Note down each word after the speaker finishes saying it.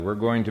We're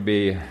going to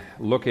be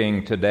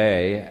looking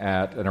today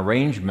at an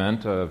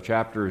arrangement of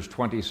chapters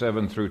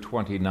 27 through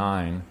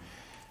 29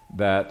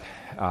 that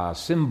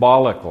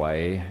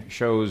symbolically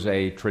shows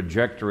a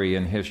trajectory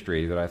in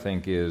history that I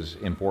think is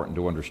important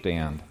to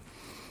understand.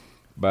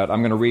 But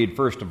I'm going to read,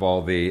 first of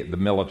all, the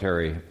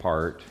military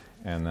part,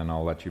 and then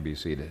I'll let you be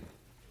seated.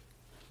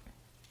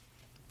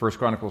 1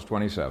 Chronicles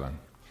 27.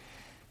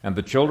 And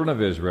the children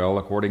of Israel,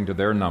 according to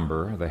their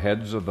number, the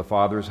heads of the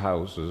fathers'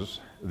 houses,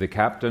 the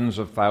captains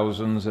of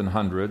thousands and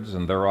hundreds,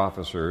 and their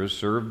officers,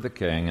 served the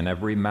king in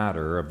every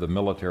matter of the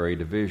military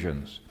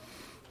divisions.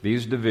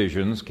 These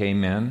divisions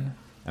came in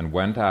and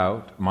went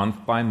out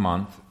month by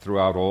month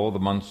throughout all the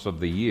months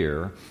of the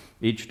year,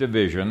 each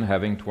division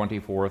having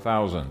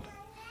 24,000.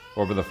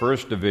 Over the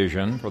first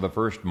division for the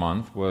first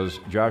month was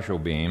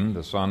Jashobim,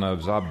 the son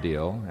of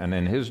Zabdiel, and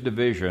in his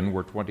division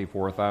were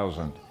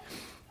 24,000.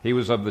 He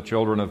was of the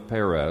children of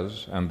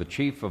Perez, and the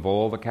chief of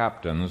all the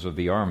captains of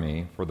the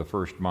army for the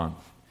first month.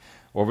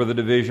 Over the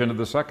division of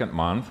the second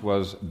month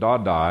was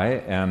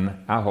Dodai and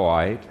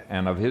Ahoite,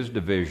 and of his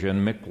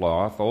division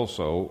Mikloth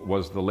also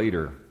was the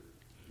leader.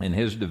 In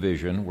his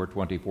division were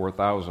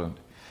 24,000.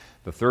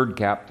 The third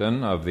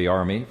captain of the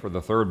army for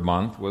the third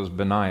month was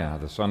Benaiah,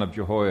 the son of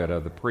Jehoiada,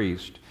 the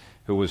priest,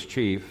 who was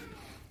chief.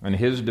 In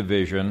his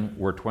division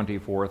were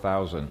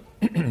 24,000.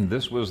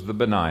 This was the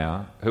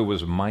Benaiah who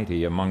was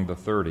mighty among the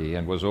 30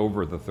 and was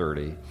over the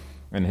 30.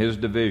 In his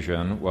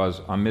division was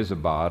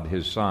Ammizabad,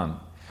 his son.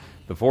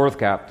 The fourth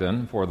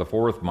captain for the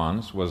fourth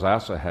month was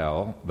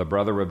Asahel, the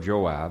brother of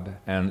Joab,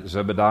 and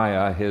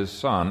Zebediah his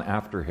son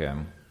after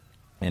him.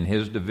 In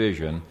his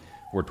division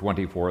were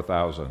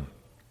 24,000.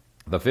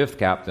 The fifth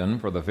captain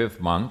for the fifth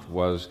month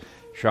was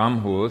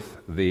Shamhuth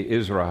the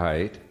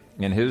Israelite.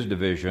 In his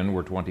division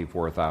were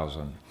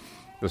 24,000.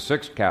 The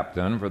sixth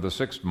captain for the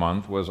sixth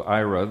month was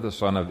Ira the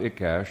son of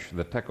Ikesh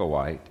the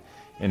Tekoite.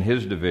 In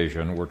his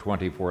division were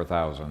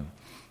 24,000.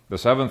 The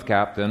seventh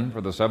captain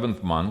for the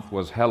seventh month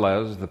was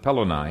Helez the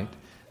Pelonite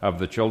of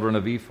the children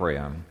of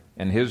Ephraim.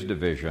 In his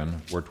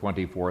division were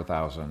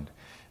 24,000.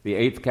 The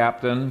eighth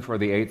captain for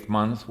the eighth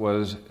month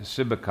was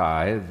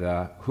Sibbecai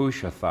the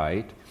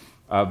Hushathite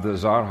of the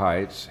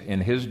Zarhites.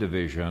 In his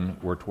division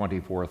were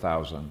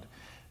 24,000.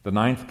 The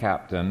ninth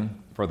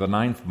captain for the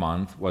ninth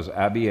month was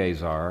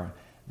Abiezer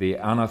the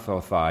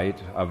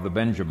Anathothite of the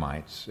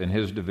Benjamites. In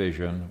his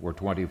division were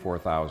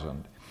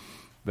 24,000.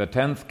 The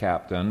 10th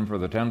captain for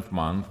the 10th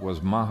month was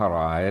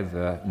Maharai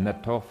the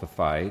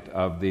Netophathite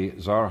of the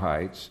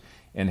Zarhites.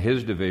 In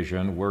his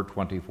division were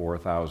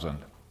 24,000.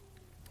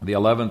 The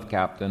 11th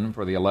captain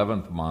for the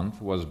 11th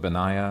month was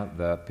Benaiah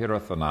the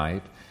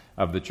Pirathonite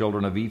of the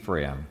children of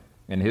Ephraim.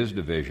 In his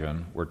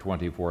division were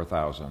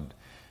 24,000.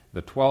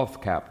 The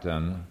 12th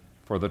captain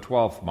for the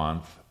 12th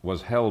month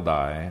was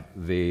Heldai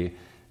the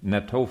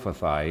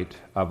Netophathite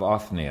of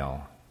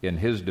Othniel. In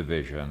his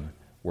division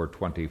were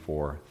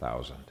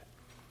 24,000.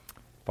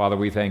 Father,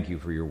 we thank you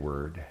for your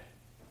word,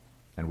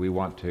 and we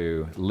want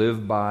to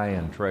live by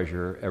and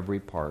treasure every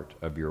part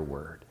of your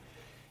word.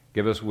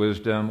 Give us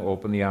wisdom,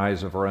 open the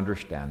eyes of our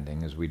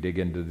understanding as we dig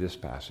into this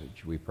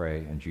passage. We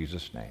pray in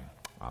Jesus' name.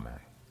 Amen.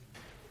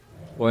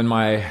 Well, in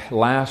my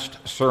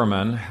last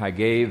sermon, I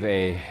gave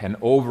an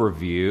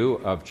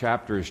overview of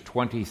chapters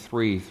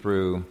 23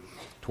 through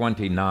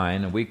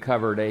 29, and we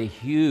covered a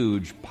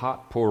huge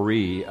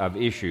potpourri of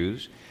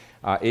issues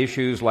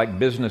like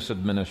business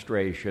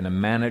administration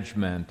and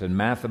management and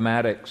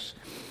mathematics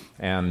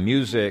and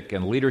music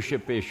and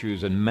leadership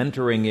issues and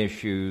mentoring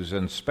issues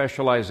and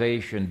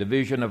specialization,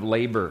 division of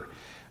labor,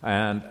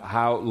 and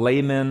how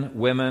laymen,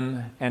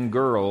 women, and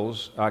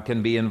girls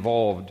can be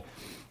involved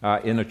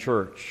in a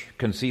church,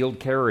 concealed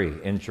carry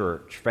in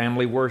church,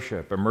 family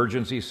worship,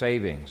 emergency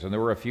savings, and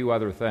there were a few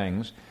other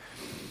things.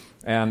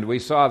 And we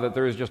saw that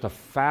there is just a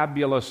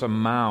fabulous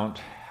amount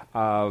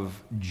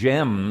of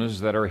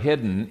gems that are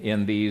hidden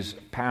in these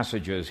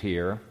passages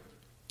here.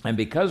 And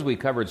because we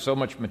covered so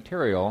much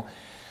material,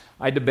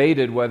 I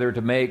debated whether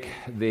to make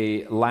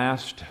the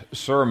last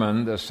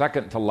sermon the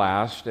second to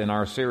last in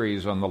our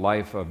series on the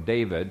life of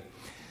David.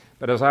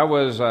 But as I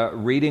was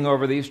reading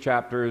over these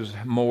chapters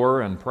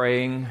more and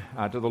praying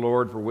to the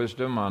Lord for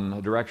wisdom on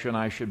the direction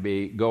I should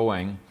be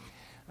going,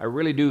 I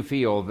really do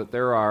feel that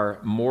there are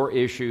more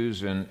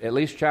issues in at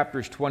least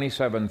chapters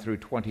 27 through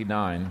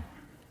 29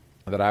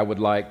 that I would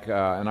like,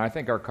 and I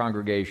think our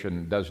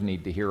congregation does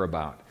need to hear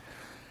about.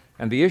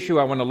 And the issue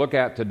I want to look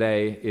at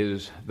today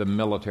is the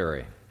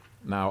military.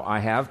 Now, I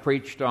have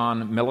preached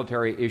on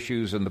military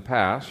issues in the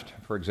past.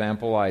 For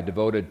example, I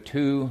devoted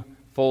 2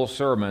 full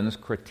sermons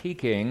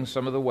critiquing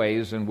some of the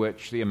ways in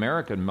which the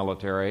American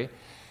military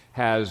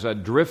has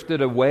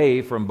drifted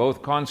away from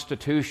both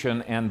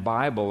Constitution and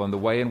Bible and the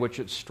way in which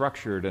it's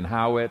structured and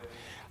how it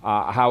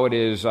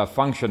is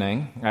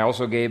functioning. I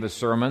also gave a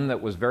sermon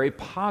that was very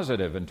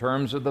positive in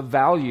terms of the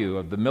value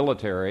of the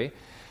military,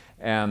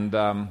 and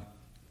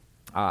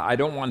I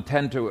don't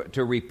tend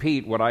to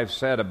repeat what I've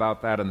said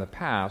about that in the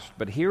past,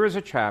 but here is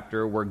a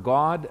chapter where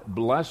God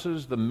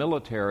blesses the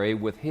military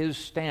with his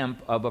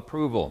stamp of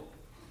approval.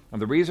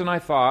 And the reason I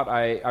thought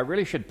I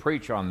really should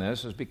preach on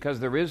this is because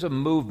there is a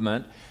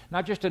movement,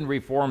 not just in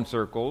Reformed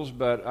circles,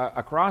 but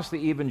across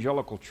the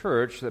evangelical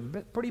church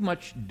that pretty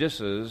much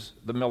disses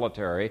the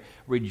military,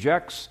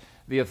 rejects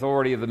the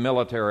authority of the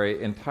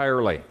military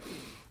entirely.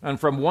 And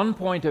from one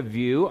point of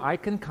view, I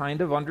can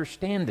kind of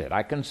understand it.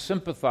 I can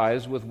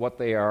sympathize with what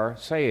they are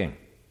saying.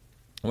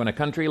 When a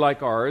country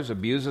like ours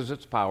abuses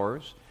its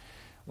powers,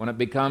 when it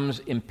becomes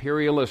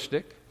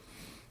imperialistic,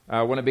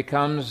 when it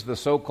becomes the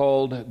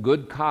so-called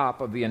good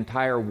cop of the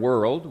entire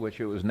world, which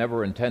it was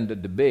never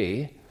intended to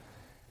be,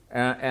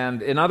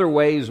 and in other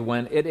ways,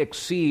 when it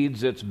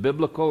exceeds its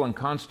biblical and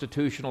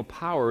constitutional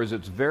powers,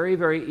 it's very,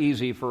 very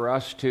easy for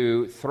us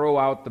to throw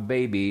out the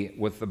baby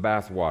with the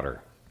bathwater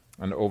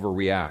and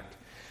overreact.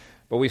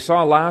 But we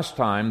saw last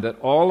time that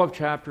all of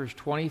chapters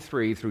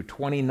 23 through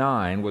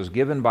 29 was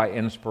given by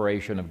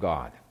inspiration of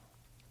God.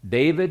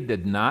 David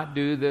did not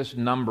do this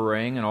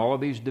numbering and all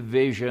of these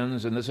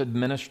divisions and this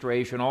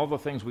administration, all the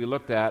things we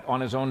looked at, on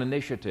his own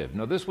initiative.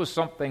 No, this was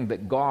something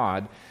that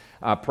God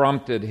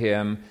prompted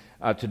him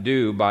to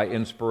do by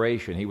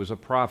inspiration. He was a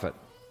prophet.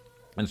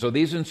 And so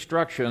these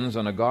instructions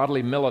on a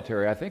godly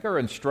military, I think, are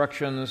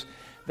instructions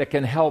that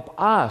can help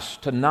us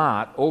to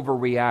not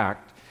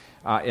overreact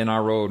in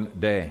our own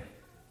day.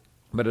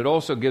 But it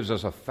also gives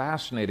us a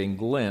fascinating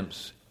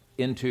glimpse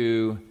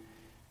into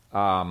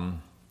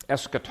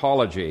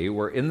eschatology,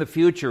 where in the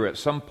future at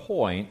some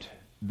point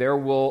there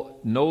will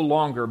no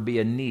longer be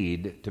a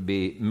need to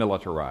be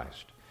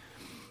militarized.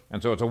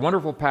 And so it's a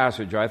wonderful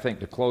passage, I think,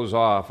 to close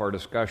off our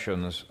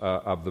discussions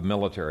of the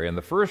military. And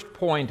the first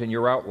point in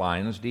your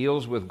outlines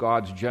deals with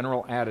God's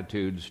general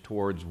attitudes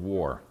towards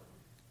war.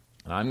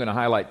 And I'm going to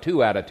highlight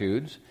two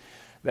attitudes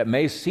that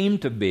may seem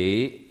to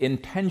be in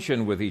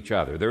tension with each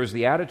other. There is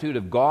the attitude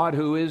of God,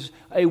 who is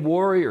a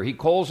warrior. He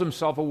calls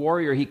himself a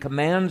warrior. He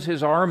commands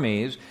his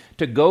armies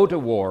to go to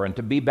war and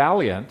to be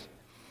valiant.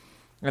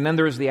 And then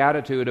there is the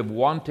attitude of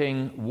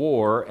wanting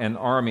war and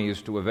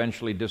armies to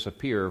eventually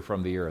disappear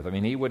from the earth. I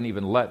mean, he wouldn't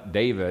even let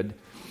David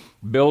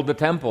build the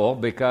temple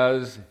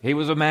because he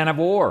was a man of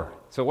war.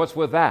 So what's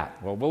with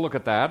that? Well, we'll look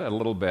at that a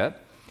little bit.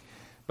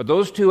 But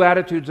those two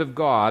attitudes of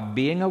God,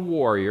 being a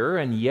warrior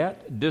and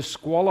yet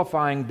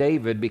disqualifying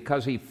David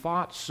because he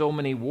fought so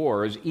many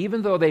wars,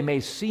 even though they may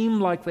seem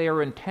like they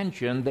are in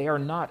tension, they are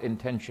not in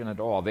tension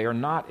at all. They are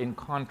not in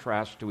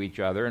contrast to each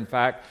other. In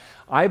fact,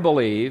 I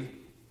believe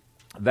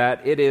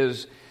that it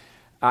is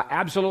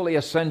absolutely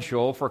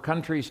essential for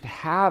countries to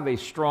have a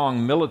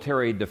strong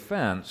military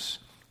defense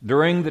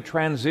during the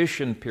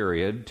transition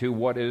period to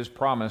what is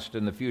promised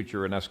in the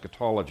future in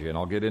eschatology, and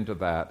I'll get into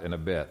that in a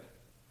bit.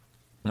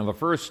 Now, the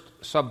first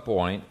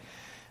subpoint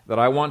that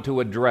I want to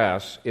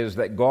address is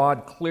that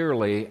God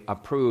clearly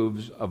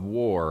approves of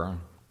war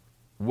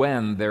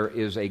when there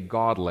is a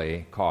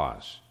godly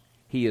cause.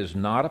 He is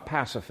not a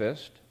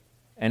pacifist,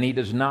 and he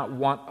does not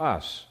want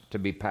us to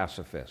be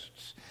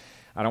pacifists.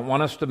 I don't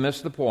want us to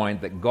miss the point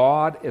that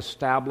God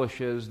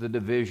establishes the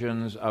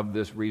divisions of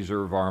this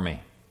reserve army.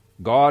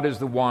 God is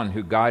the one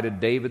who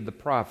guided David the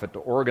prophet to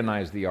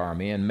organize the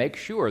army and make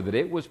sure that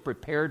it was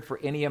prepared for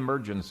any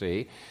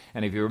emergency.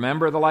 And if you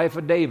remember the life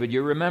of David,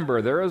 you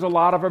remember there was a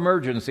lot of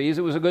emergencies.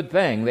 It was a good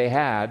thing they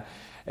had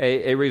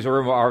a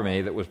reserve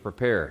army that was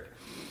prepared.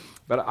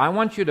 But I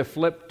want you to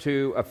flip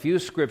to a few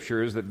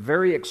scriptures that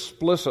very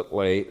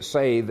explicitly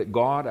say that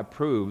God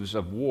approves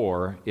of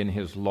war in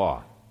his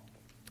law.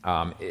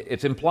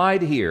 It's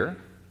implied here,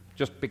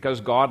 just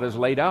because God has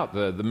laid out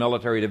the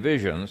military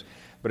divisions,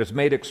 but it's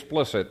made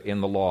explicit in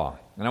the law.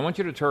 And I want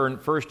you to turn,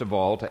 first of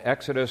all, to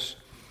Exodus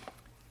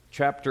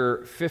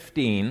chapter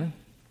 15.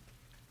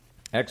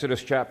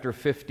 Exodus chapter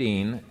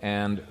 15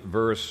 and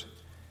verse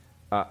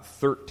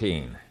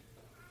 13.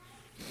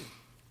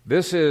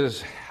 This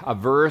is a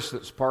verse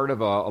that's part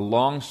of a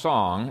long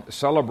song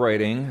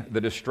celebrating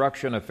the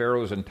destruction of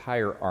Pharaoh's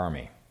entire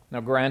army. Now,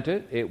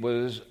 granted, it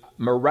was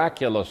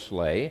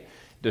miraculously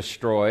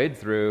destroyed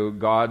through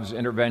God's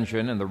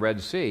intervention in the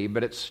Red Sea,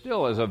 but it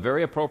still is a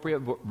very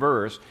appropriate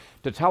verse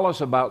to tell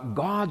us about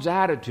God's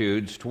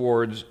attitudes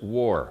towards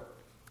war.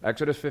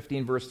 Exodus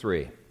 15, verse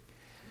 3.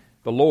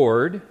 The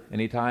Lord,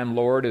 anytime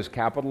Lord is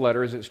capital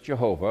letters, it's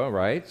Jehovah,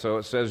 right? So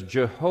it says,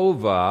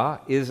 Jehovah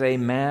is a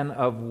man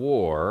of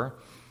war.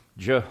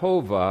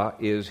 Jehovah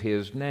is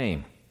his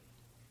name.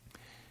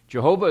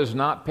 Jehovah is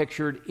not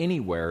pictured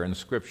anywhere in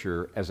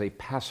Scripture as a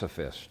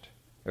pacifist.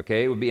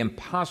 Okay, it would be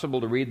impossible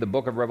to read the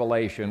book of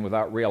Revelation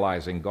without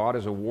realizing God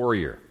is a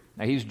warrior.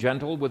 Now, he's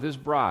gentle with his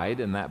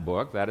bride in that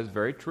book. That is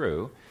very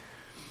true.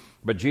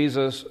 But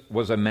Jesus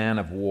was a man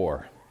of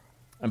war.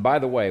 And by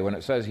the way, when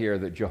it says here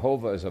that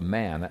Jehovah is a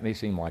man, that may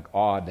seem like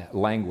odd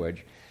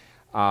language.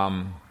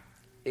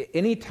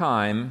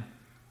 Anytime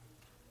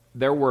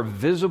there were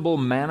visible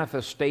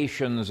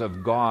manifestations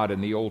of God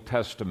in the Old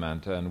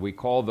Testament, and we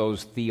call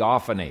those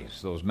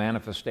theophanies, those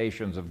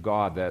manifestations of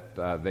God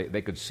that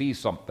they could see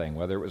something,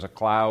 whether it was a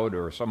cloud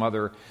or some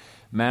other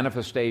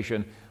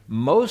manifestation.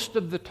 Most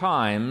of the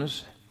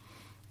times,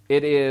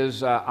 it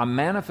is a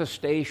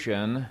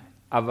manifestation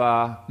of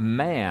a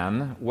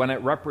man when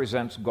it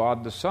represents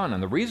God the Son.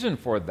 And the reason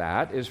for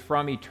that is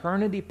from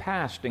eternity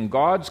past. In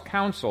God's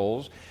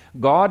counsels,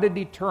 God had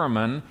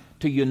determined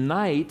to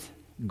unite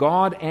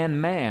God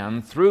and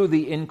man through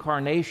the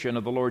incarnation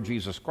of the Lord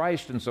Jesus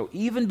Christ. And so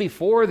even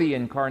before the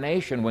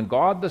incarnation, when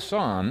God the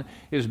Son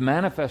is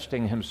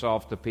manifesting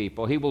himself to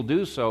people, he will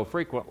do so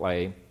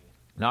frequently,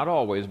 not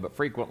always, but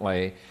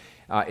frequently,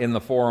 in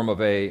the form of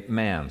a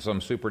man,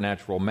 some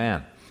supernatural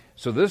man.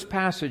 So this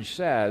passage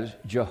says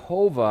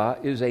Jehovah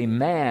is a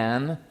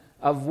man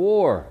of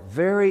war.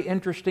 Very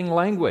interesting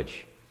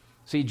language.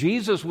 See,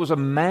 Jesus was a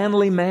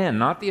manly man,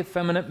 not the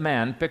effeminate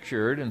man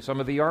pictured in some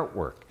of the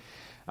artwork.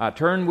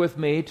 Turn with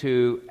me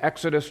to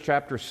Exodus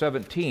chapter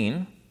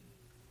 17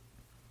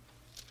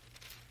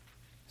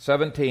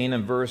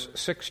 and verse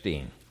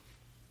 16.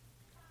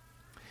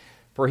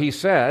 For he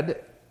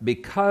said,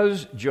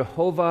 because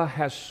Jehovah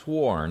has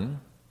sworn,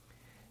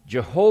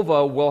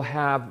 Jehovah will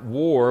have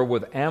war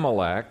with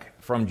Amalek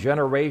from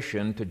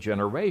generation to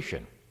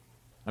generation.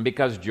 And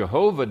because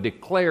Jehovah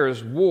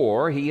declares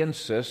war, he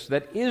insists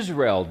that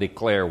Israel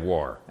declare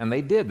war. And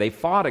they did. They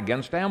fought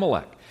against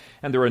Amalek.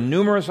 And there are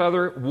numerous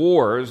other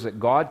wars that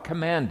God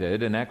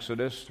commanded in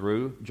Exodus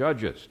through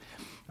Judges.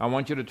 I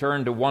want you to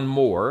turn to one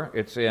more.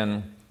 It's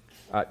in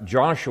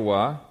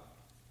Joshua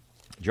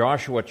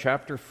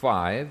chapter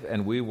 5,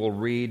 and we will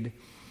read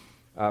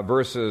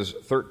verses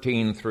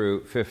 13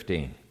 through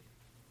 15.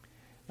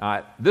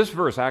 This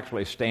verse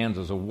actually stands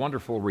as a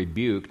wonderful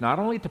rebuke, not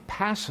only to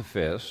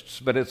pacifists,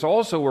 but it's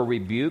also a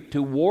rebuke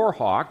to war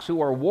hawks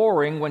who are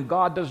warring when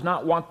God does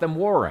not want them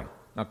warring.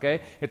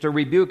 Okay? It's a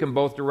rebuke in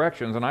both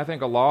directions, and I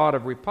think a lot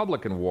of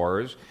Republican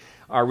wars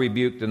are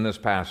rebuked in this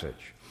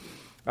passage.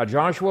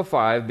 Joshua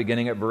 5,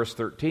 beginning at verse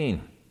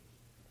 13.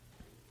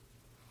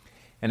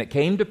 And it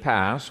came to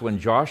pass, when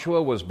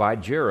Joshua was by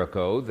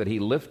Jericho, that he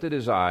lifted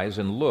his eyes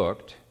and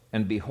looked,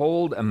 and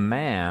behold, a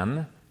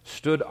man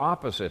stood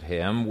opposite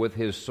him with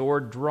his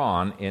sword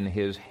drawn in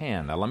his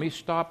hand. Now let me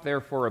stop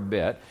there for a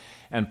bit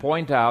and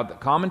point out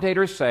that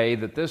commentators say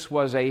that this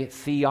was a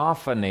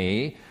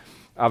theophany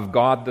of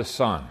God the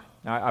Son.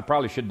 I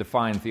probably should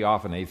define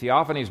theophany.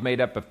 Theophany is made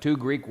up of two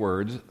Greek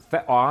words,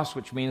 theos,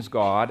 which means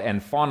God,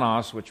 and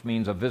phonos, which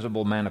means a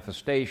visible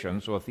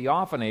manifestation. So a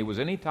theophany was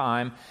any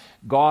time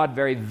God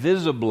very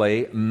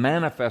visibly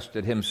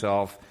manifested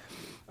himself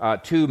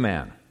to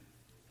man.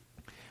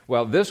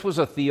 Well, this was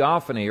a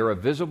theophany, or a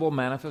visible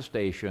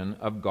manifestation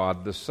of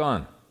God the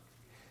Son.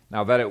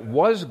 Now, that it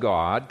was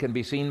God can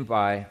be seen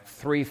by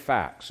three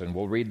facts, and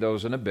we'll read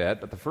those in a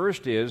bit. But the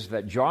first is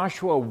that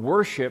Joshua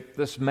worshiped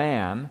this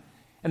man,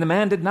 and the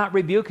man did not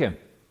rebuke him.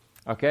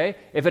 Okay?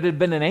 If it had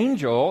been an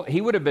angel,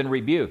 he would have been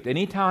rebuked.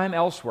 Anytime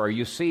elsewhere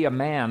you see a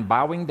man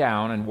bowing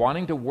down and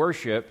wanting to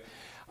worship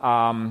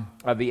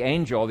the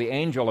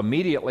angel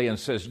immediately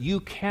insists, you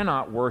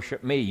cannot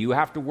worship me. You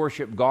have to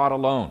worship God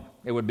alone.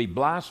 It would be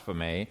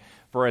blasphemy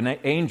for an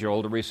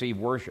angel to receive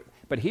worship.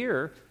 But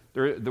here,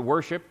 the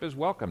worship is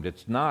welcomed.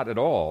 It's not at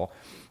all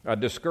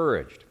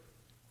discouraged.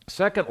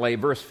 Secondly,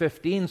 verse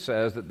 15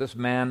 says that this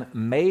man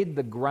made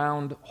the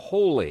ground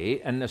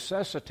holy and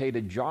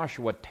necessitated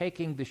Joshua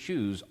taking the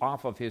shoes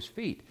off of his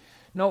feet.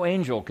 No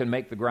angel can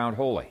make the ground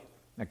holy.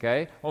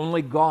 Okay?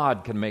 Only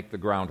God can make the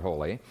ground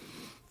holy.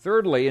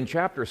 Thirdly, in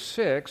chapter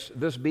 6,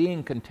 this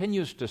being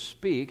continues to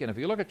speak, and if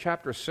you look at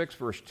chapter 6,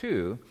 verse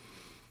 2,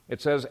 it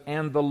says,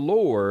 and the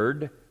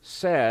Lord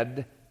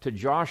said to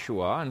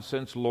Joshua, and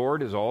since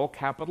Lord is all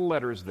capital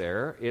letters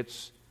there,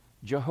 it's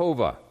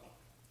Jehovah.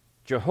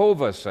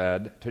 Jehovah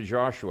said to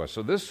Joshua.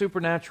 So this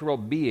supernatural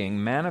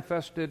being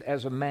manifested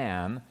as a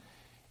man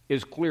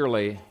is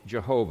clearly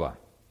Jehovah.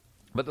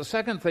 But the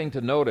second thing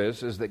to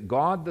notice is that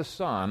God the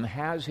Son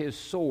has his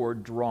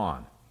sword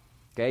drawn.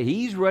 Okay,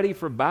 he's ready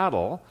for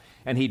battle,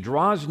 and he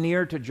draws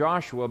near to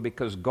Joshua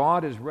because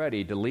God is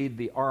ready to lead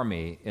the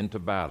army into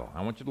battle.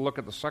 I want you to look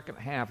at the second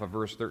half of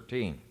verse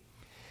 13.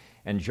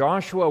 And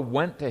Joshua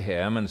went to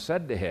him and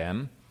said to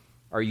him,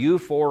 are you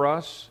for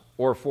us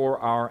or for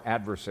our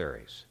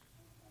adversaries?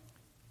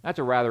 That's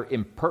a rather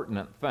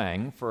impertinent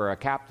thing for a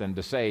captain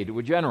to say to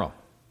a general.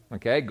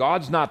 Okay,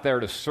 God's not there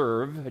to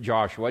serve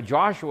Joshua.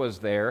 Joshua's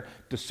there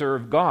to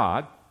serve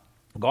God.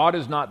 God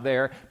is not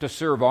there to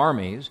serve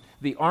armies.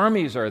 The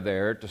armies are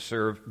there to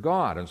serve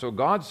God. And so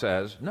God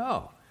says,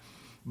 no.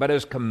 But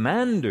as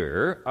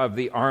commander of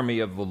the army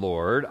of the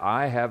Lord,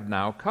 I have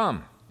now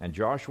come. And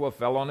Joshua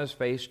fell on his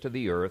face to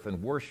the earth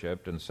and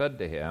worshipped and said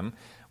to him,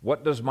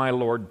 what does my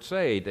Lord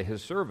say to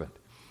his servant?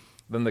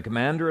 Then the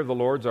commander of the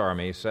Lord's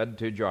army said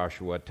to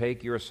Joshua,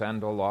 take your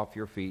sandal off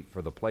your feet,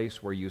 for the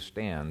place where you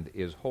stand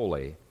is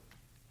holy.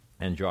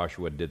 And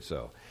Joshua did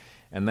so.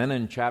 And then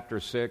in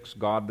chapter 6,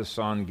 God the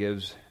Son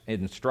gives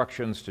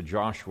instructions to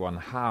Joshua on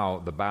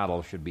how the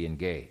battle should be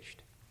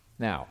engaged.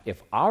 Now,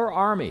 if our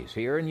armies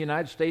here in the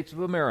United States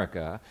of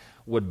America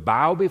would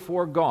bow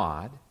before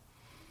God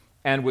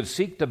and would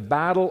seek to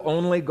battle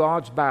only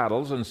God's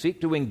battles and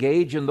seek to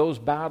engage in those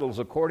battles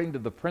according to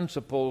the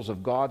principles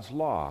of God's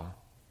law,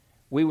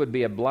 we would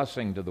be a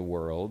blessing to the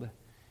world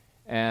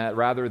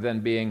rather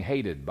than being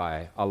hated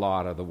by a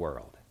lot of the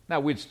world. Now,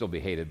 we'd still be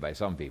hated by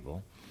some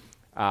people,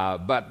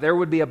 but there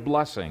would be a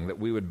blessing that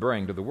we would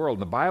bring to the world.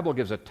 And the Bible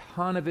gives a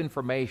ton of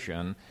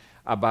information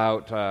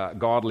about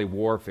godly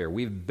warfare.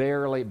 We've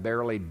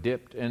barely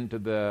dipped into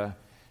the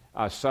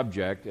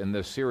subject in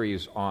this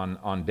series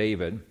on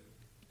David.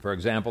 For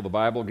example, the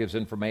Bible gives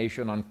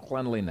information on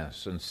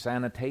cleanliness and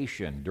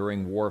sanitation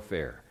during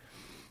warfare,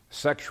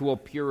 sexual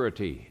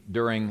purity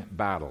during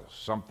battles,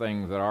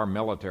 something that our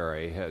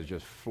military has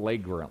just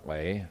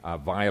flagrantly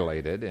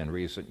violated in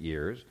recent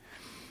years,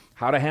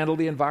 how to handle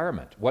the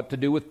environment, what to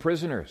do with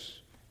prisoners,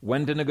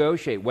 when to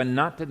negotiate, when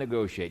not to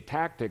negotiate,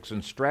 tactics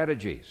and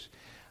strategies.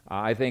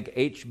 I think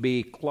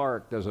H.B.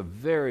 Clark does a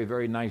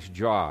very nice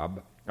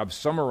job of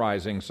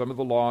summarizing some of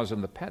the laws in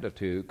the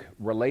Pentateuch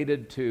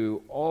related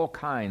to all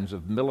kinds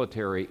of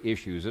military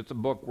issues. It's a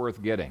book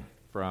worth getting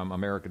from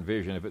American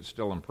Vision if it's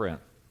still in print.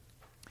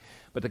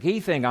 But the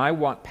key thing I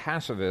want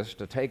pacifists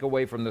to take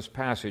away from this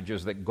passage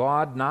is that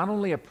God not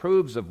only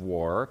approves of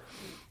war,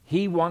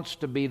 He wants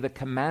to be the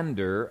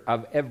commander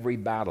of every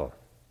battle.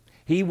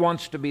 He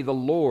wants to be the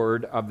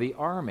Lord of the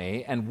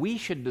army, and we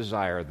should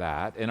desire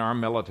that in our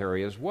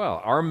military as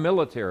well. Our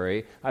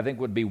military, I think,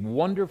 would be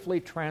wonderfully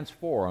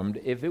transformed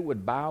if it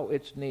would bow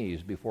its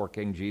knees before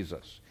King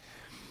Jesus.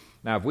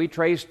 Now, if we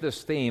trace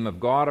this theme of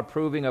God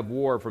approving of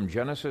war from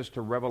Genesis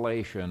to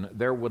Revelation,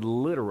 there would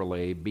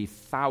literally be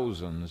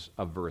thousands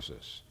of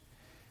verses.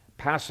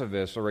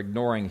 Pacifists are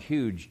ignoring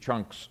huge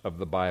chunks of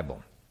the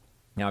Bible.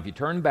 Now, if you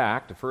turn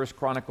back to 1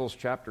 Chronicles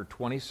chapter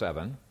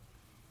 27,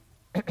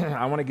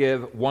 I want to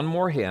give one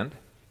more hint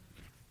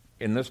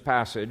in this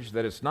passage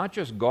that it's not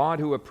just God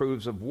who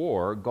approves of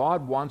war,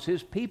 God wants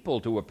His people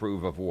to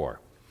approve of war.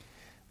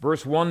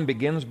 Verse 1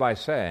 begins by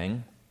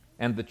saying,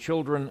 "And the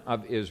children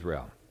of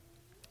Israel."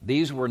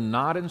 These were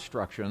not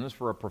instructions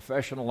for a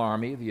professional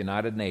army of the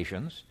United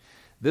Nations.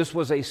 This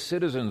was a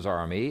citizens'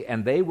 army,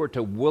 and they were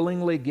to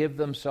willingly give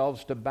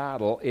themselves to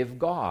battle if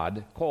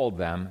God called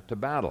them to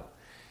battle.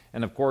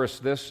 And of course,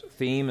 this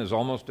theme is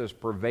almost as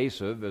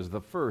pervasive as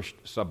the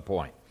first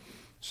subpoint.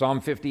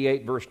 Psalm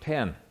 58, verse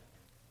 10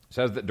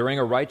 says that during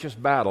a righteous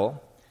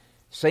battle,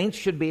 saints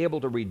should be able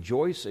to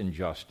rejoice in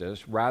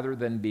justice rather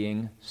than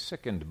being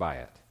sickened by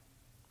it.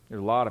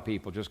 There's a lot of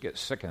people just get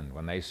sickened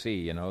when they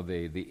see,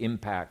 the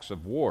impacts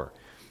of war.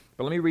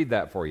 But let me read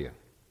that for you.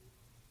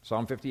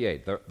 Psalm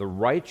 58, the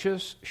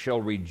righteous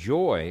shall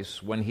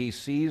rejoice when he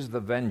sees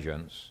the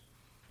vengeance.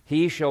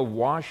 He shall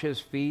wash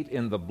his feet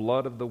in the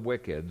blood of the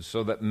wicked,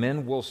 so that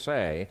men will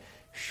say,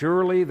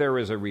 surely there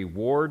is a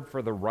reward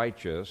for the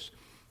righteous.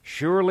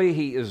 Surely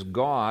He is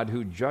God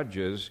who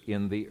judges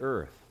in the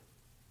earth.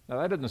 Now,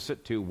 that doesn't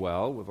sit too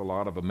well with a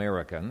lot of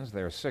Americans.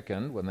 They're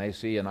sickened when they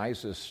see an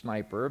ISIS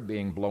sniper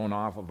being blown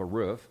off of a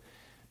roof.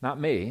 Not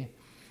me.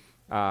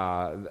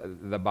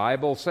 The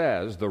Bible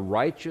says, the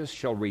righteous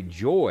shall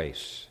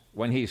rejoice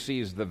when he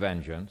sees the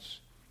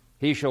vengeance.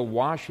 He shall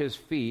wash his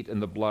feet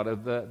in the blood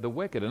of the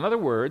wicked. In other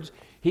words,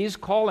 He's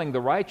calling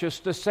the righteous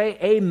to say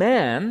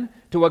amen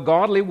to a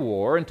godly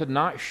war and to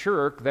not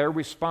shirk their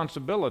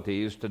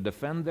responsibilities to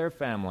defend their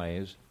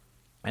families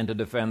and to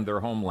defend their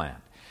homeland.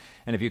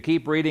 And if you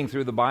keep reading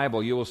through the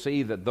Bible, you will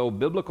see that though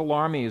biblical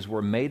armies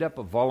were made up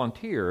of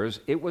volunteers,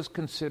 it was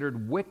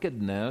considered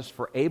wickedness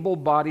for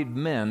able-bodied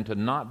men to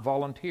not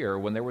volunteer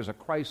when there was a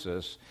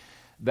crisis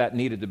that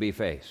needed to be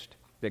faced,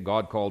 that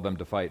God called them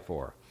to fight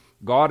for.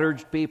 God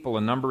urged people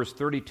in Numbers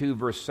 32,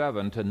 verse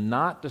 7, to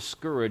not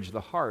discourage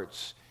the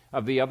hearts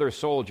of the other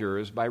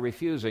soldiers by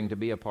refusing to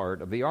be a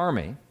part of the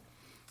army.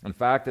 In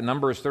fact, in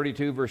Numbers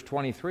 32, verse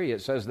 23,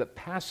 it says that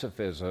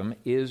pacifism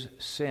is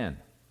sin.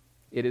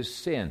 It is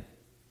sin.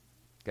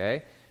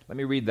 Okay? Let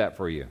me read that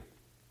for you.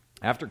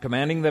 After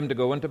commanding them to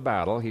go into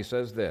battle, He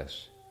says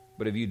this,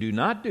 "But if you do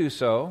not do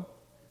so,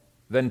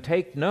 then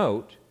take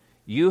note,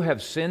 you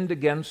have sinned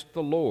against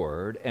the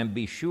Lord, and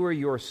be sure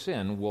your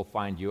sin will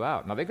find you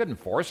out." Now, they couldn't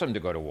force him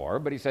to go to war,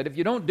 but He said, if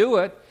you don't do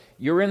it,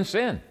 you're in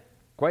sin.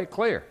 Quite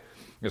clear.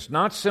 It's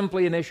not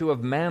simply an issue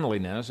of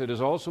manliness, it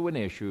is also an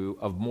issue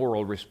of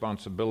moral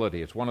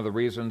responsibility. It's one of the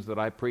reasons that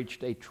I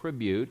preached a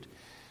tribute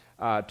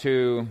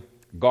to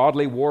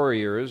godly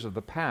warriors of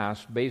the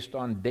past based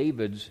on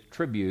David's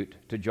tribute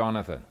to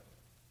Jonathan.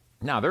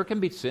 Now, there can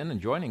be sin in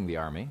joining the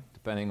army,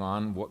 depending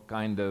on what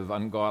kind of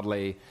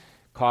ungodly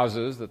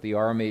causes that the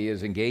army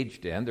is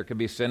engaged in. There can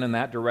be sin in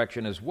that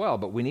direction as well,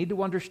 but we need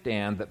to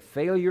understand that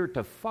failure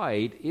to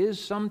fight is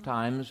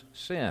sometimes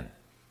sin.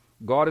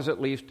 God is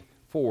at least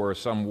for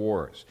some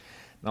wars.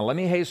 Now, let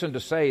me hasten to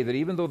say that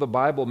even though the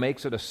Bible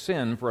makes it a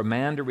sin for a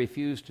man to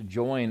refuse to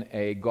join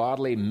a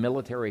godly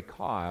military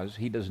cause,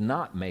 He does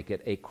not make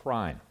it a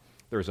crime.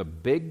 There's a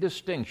big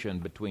distinction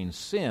between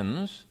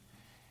sins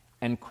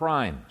and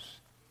crimes.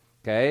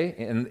 Okay?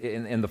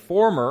 In the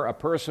former, a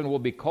person will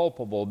be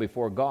culpable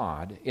before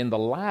God. In the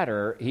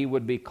latter, he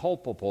would be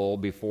culpable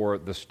before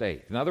the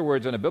state. In other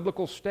words, in a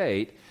biblical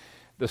state,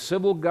 the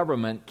civil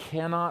government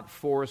cannot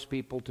force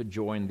people to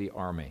join the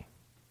army.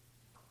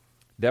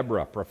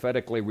 Deborah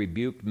prophetically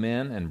rebuked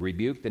men and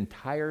rebuked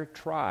entire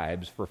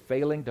tribes for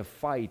failing to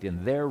fight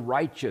in their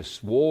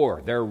righteous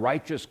war, their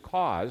righteous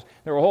cause.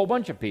 There were a whole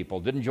bunch of people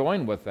didn't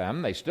join with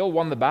them. They still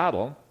won the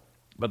battle,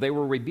 but they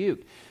were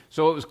rebuked.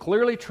 So it was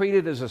clearly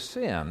treated as a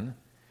sin,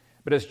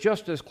 but it's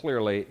just as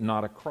clearly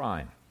not a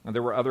crime. And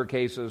there were other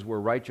cases where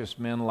righteous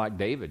men like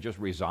David just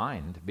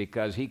resigned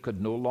because he could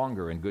no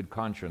longer in good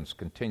conscience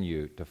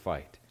continue to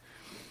fight.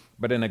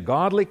 But in a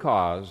godly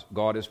cause,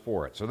 God is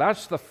for it. So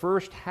that's the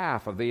first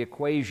half of the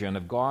equation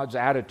of God's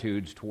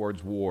attitudes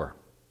towards war.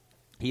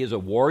 He is a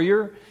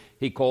warrior.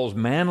 He calls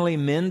manly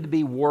men to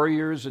be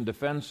warriors in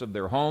defense of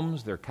their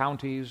homes, their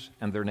counties,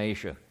 and their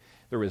nation.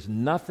 There is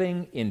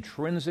nothing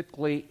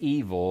intrinsically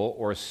evil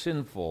or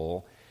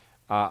sinful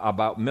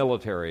about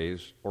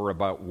militaries or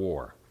about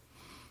war.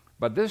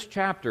 But this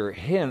chapter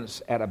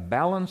hints at a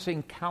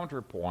balancing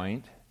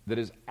counterpoint that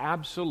is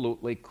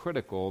absolutely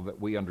critical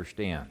that we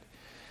understand.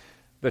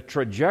 The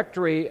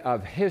trajectory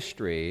of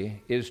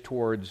history is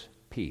towards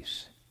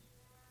peace,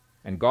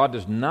 and God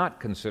does not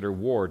consider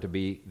war to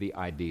be the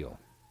ideal.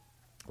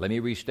 Let me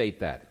restate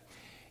that.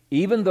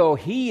 Even though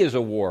He is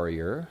a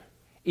warrior,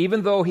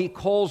 even though He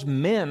calls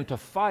men to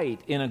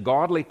fight in a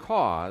godly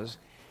cause,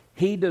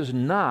 He does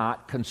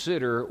not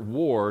consider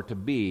war to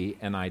be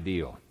an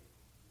ideal.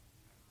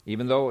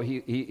 Even though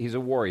he's a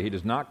warrior, He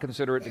does not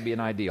consider it to be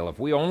an ideal. If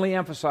we only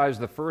emphasize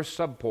the first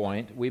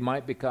subpoint, we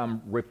might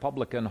become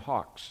Republican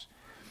hawks.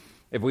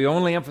 If we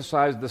only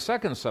emphasize the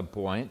second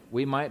subpoint,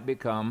 we might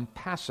become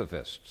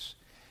pacifists.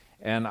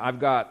 And I've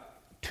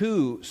got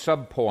two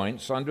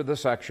subpoints under the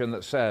section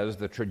that says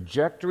the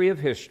trajectory of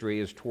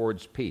history is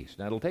towards peace.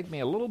 Now, it'll take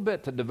me a little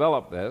bit to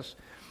develop this,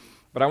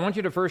 but I want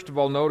you to first of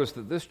all notice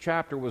that this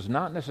chapter was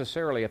not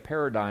necessarily a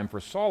paradigm for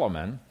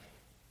Solomon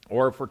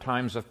or for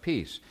times of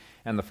peace.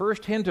 And the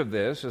first hint of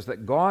this is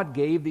that God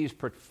gave these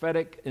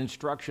prophetic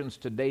instructions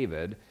to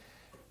David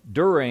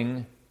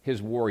during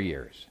his war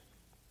years.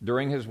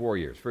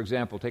 For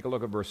example, take a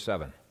look at verse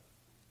 7.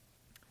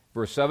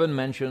 Verse 7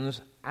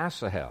 mentions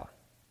Asahel.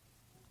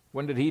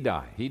 When did he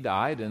die? He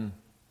died in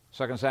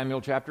 2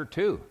 Samuel chapter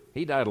 2.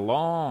 He died a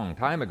long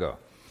time ago.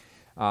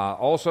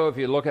 Also, if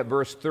you look at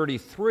verse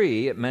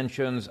 33, it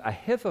mentions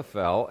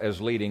Ahithophel as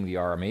leading the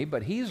army,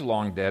 but he's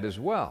long dead as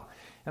well.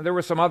 And there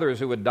were some others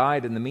who had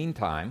died in the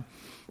meantime,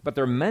 but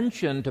they're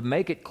mentioned to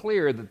make it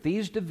clear that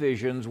these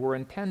divisions were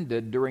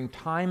intended during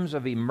times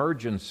of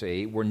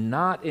emergency, were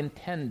not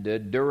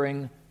intended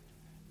during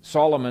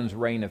Solomon's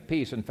reign of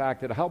peace. In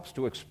fact, it helps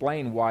to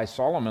explain why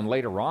Solomon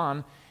later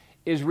on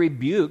is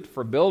rebuked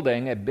for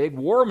building a big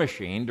war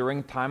machine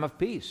during time of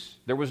peace.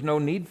 There was no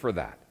need for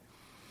that.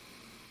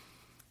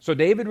 So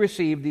David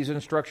received these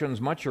instructions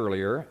much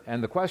earlier,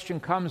 and the question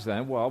comes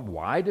then, well,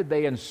 why did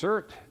they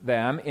insert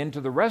them into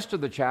the rest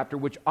of the chapter,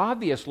 which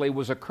obviously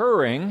was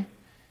occurring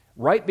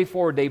right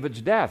before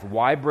David's death?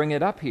 Why bring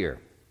it up here?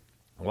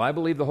 Well, I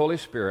believe the Holy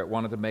Spirit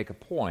wanted to make a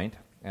point,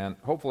 and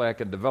hopefully I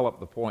can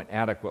develop the point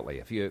adequately.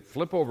 If you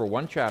flip over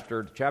one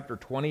chapter, to chapter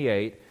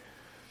 28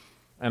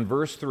 and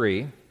verse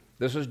 3,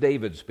 this is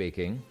David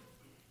speaking,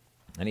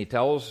 and he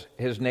tells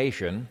his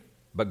nation,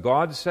 "But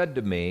God said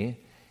to me,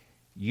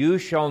 you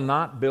shall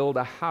not build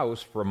a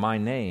house for my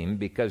name,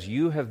 because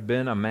you have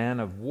been a man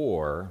of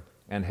war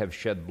and have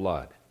shed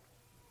blood."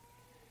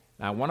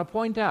 Now, I want to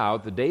point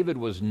out that David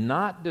was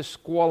not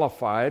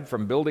disqualified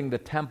from building the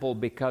temple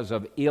because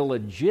of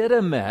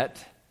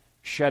illegitimate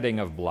shedding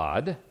of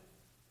blood.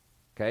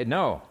 Okay,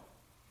 no.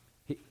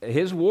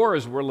 His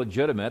wars were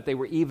legitimate. They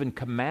were even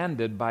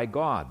commanded by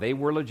God. They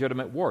were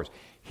legitimate wars.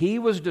 He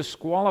was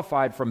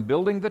disqualified from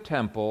building the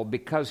temple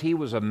because he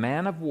was a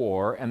man of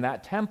war, and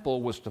that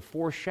temple was to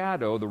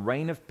foreshadow the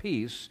reign of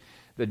peace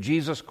that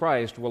Jesus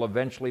Christ will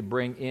eventually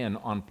bring in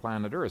on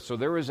planet Earth. So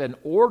there is an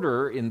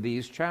order in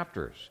these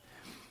chapters.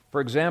 For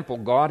example,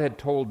 God had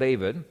told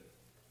David,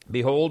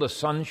 "Behold, a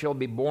son shall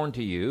be born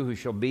to you, who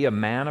shall be a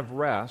man of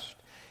rest,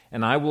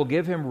 and I will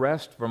give him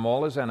rest from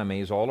all his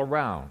enemies all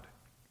around.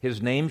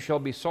 His name shall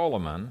be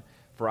Solomon,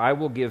 for I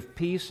will give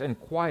peace and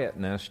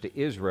quietness to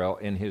Israel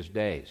in his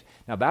days."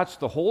 Now that's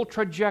the whole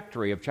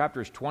trajectory of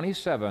chapters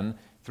 27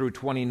 through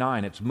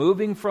 29. It's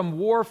moving from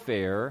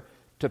warfare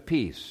to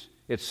peace.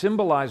 It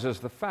symbolizes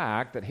the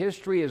fact that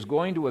history is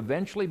going to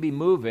eventually be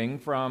moving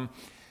from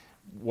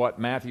what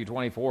Matthew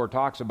 24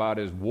 talks about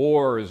as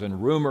wars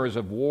and rumors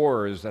of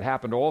wars that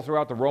happened all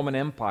throughout the Roman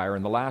Empire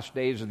in the last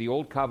days of the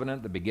Old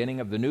Covenant, the beginning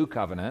of the New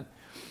Covenant.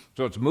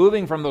 So it's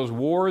moving from those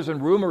wars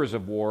and rumors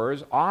of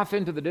wars off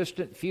into the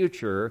distant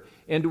future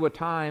into a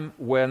time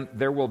when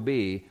there will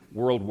be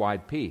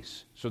worldwide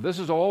peace. So this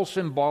is all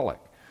symbolic.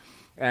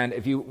 And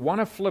if you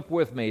want to flip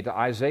with me to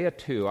Isaiah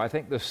 2, I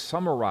think this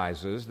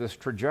summarizes this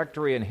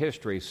trajectory in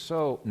history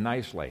so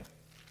nicely.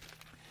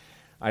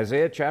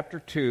 Isaiah chapter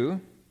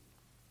 2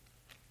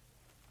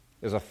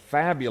 is a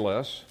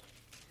fabulous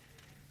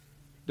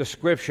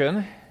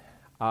description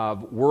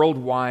of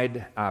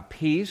worldwide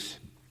peace.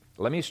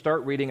 Let me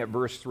start reading at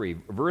verse 3.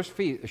 Verse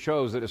 3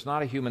 shows that it's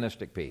not a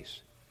humanistic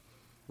peace.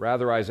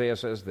 Rather, Isaiah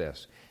says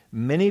this,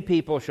 "Many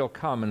people shall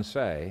come and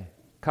say,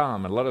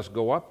 Come, and let us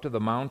go up to the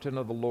mountain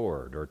of the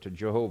Lord, or to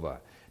Jehovah,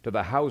 to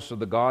the house of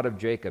the God of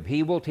Jacob.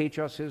 He will teach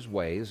us his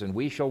ways, and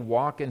we shall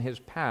walk in his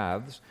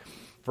paths.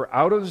 For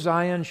out of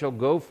Zion shall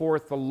go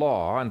forth the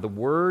law and the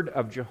word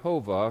of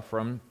Jehovah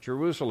from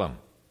Jerusalem.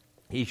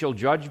 He shall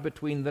judge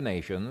between the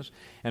nations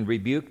and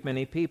rebuke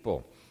many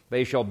people.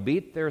 They shall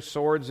beat their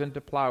swords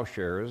into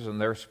plowshares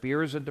and their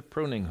spears into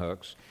pruning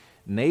hooks.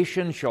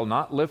 Nation shall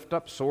not lift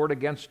up sword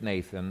against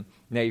nation,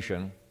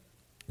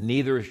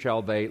 neither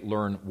shall they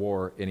learn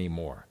war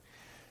anymore.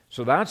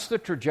 So that's the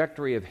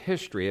trajectory of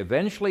history.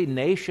 Eventually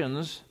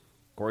nations,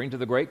 according to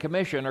the Great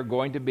Commission, are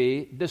going to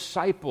be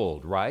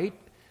discipled, right?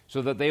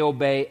 So that they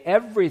obey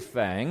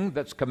everything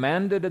that's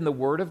commanded in the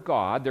Word of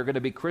God. They're going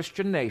to be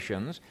Christian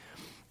nations,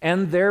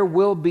 and there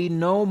will be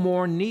no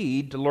more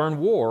need to learn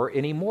war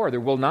anymore. There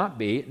will not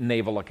be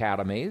naval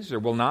academies. There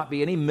will not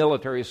be any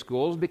military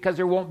schools because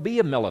there won't be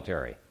a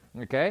military.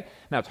 Okay?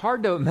 Now, it's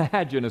hard to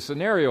imagine a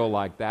scenario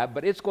like that,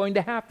 but it's going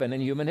to happen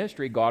in human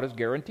history. God has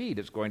guaranteed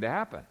it's going to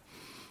happen.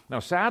 Now,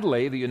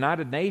 sadly, the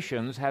United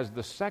Nations has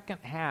the second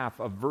half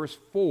of verse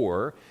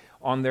 4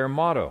 on their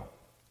motto.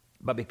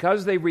 But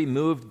because they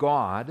removed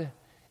God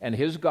and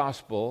his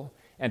gospel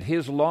and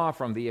his law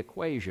from the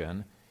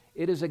equation,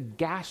 it is a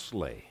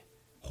ghastly,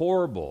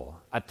 horrible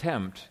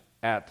attempt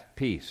at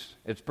peace.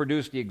 It's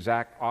produced the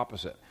exact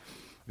opposite.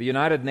 The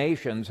United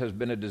Nations has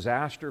been a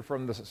disaster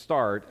from the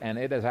start, and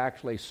it has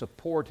actually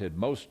supported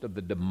most of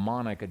the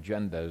demonic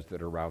agendas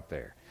that are out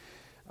there.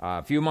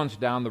 A few months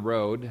down the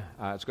road,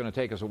 it's going to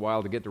take us a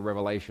while to get to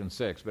Revelation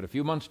 6, but a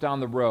few months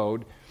down the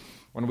road,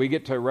 when we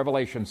get to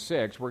Revelation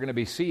 6, we're going to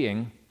be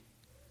seeing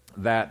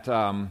that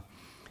the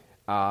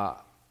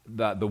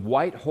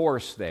white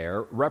horse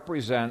there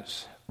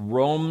represents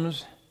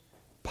Rome's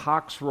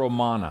Pax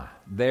Romana,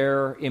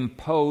 their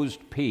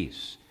imposed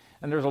peace.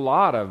 And there's a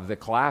lot of the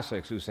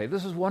classics who say,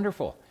 this is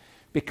wonderful.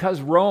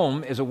 Because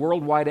Rome is a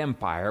worldwide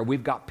empire,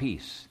 we've got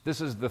peace. This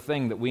is the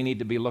thing that we need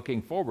to be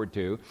looking forward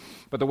to.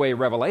 But the way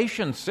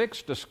Revelation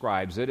 6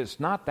 describes it, it's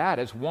not that.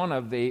 It's one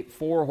of the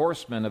four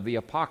horsemen of the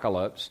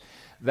apocalypse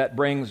that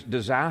brings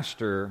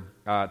disaster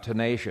to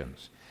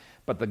nations.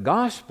 But the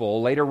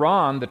gospel, later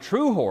on, the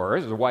true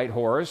horse, the white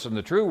horse, and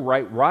the true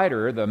right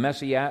rider, the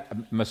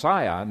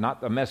Messiah,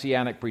 not the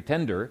messianic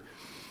pretender,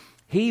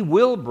 he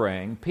will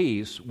bring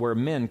peace where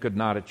men could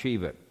not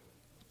achieve it.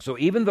 So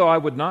even though I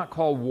would not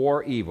call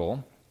war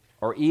evil,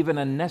 or even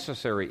a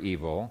necessary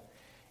evil,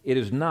 it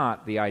is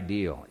not the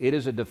ideal. It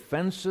is a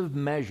defensive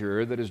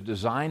measure that is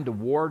designed to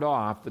ward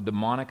off the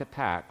demonic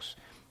attacks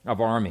of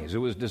armies. It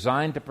was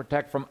designed to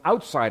protect from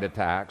outside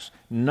attacks,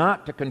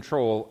 not to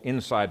control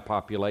inside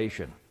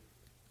population.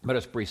 But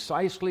it's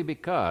precisely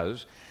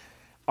because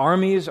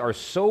armies are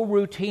so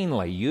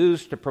routinely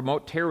used to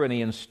promote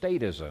tyranny and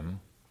statism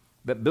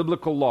that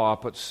biblical law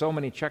puts so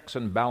many checks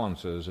and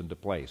balances into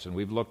place. And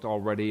we've looked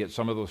already at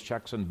some of those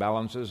checks and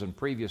balances in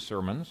previous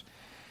sermons.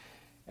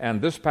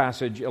 And this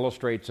passage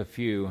illustrates a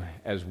few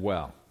as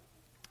well.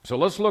 So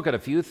let's look at a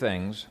few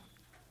things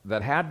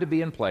that had to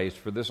be in place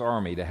for this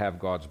army to have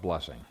God's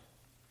blessing.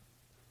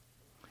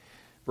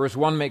 Verse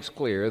 1 makes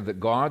clear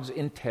that God's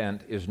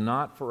intent is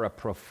not for a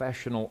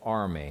professional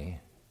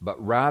army,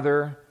 but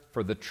rather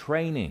for the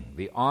training,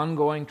 the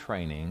ongoing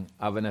training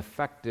of an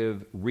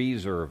effective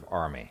reserve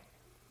army.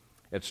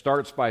 It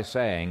starts by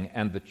saying,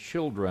 and the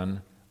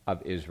children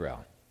of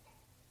Israel.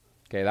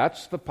 Okay,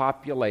 that's the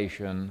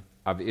population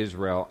of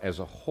Israel as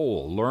a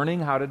whole, learning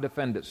how to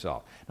defend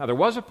itself. Now, there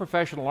was a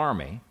professional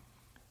army.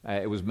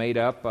 It was made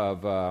up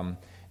of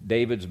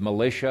David's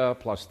militia,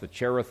 plus the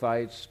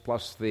Cherethites,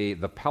 plus the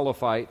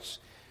Pelethites,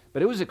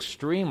 but it was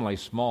extremely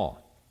small.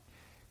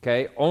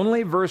 Okay,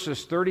 only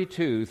verses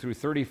 32 through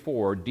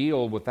 34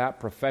 deal with that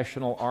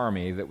professional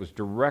army that was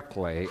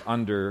directly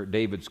under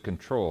David's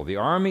control. The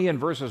army in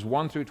verses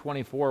 1 through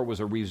 24 was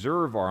a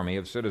reserve army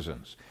of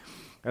citizens.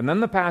 And then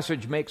the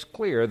passage makes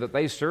clear that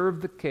they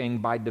served the king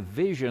by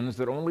divisions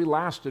that only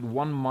lasted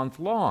 1 month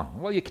long.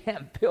 Well, you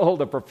can't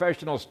build a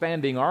professional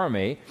standing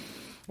army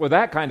with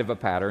that kind of a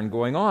pattern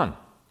going on.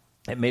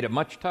 It made it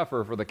much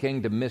tougher for the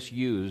king to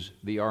misuse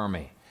the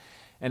army.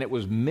 And it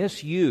was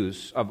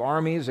misuse of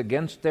armies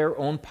against their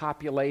own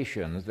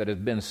populations that has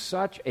been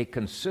such a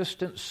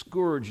consistent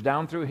scourge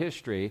down through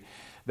history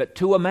that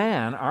to a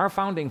man, our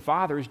founding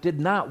fathers did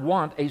not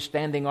want a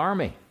standing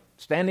army.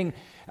 Standing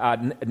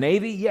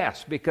navy,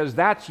 yes, because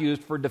that's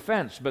used for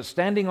defense, but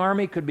standing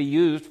army could be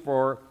used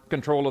for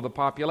control of the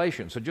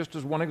population. So just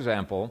as one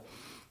example,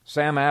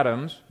 Sam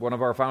Adams, one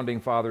of our founding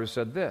fathers,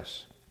 said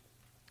this: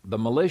 the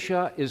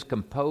militia is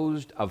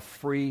composed of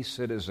free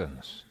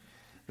citizens.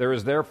 There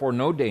is therefore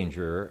no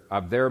danger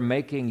of their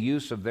making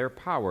use of their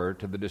power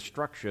to the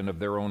destruction of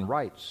their own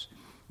rights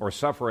or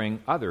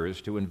suffering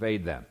others to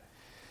invade them.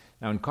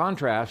 Now, in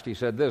contrast, he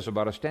said this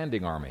about a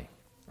standing army.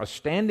 A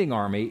standing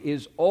army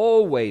is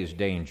always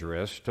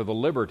dangerous to the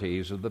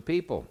liberties of the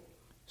people.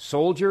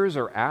 Soldiers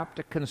are apt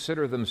to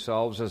consider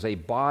themselves as a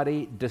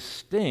body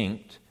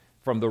distinct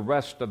from the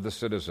rest of the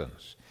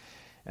citizens.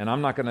 And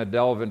I'm not going to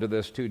delve into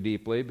this too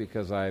deeply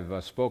because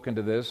I've spoken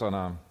to this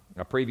on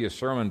a previous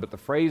sermon, but the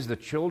phrase the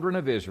children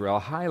of Israel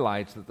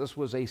highlights that this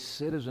was a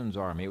citizen's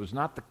army. It was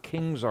not the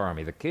king's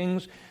army. The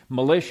king's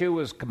militia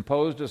was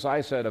composed, as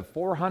I said, of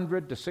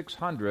 400 to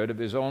 600 of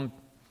his own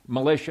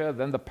militia,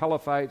 then the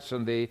Pelethites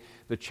and the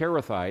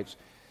Cherethites.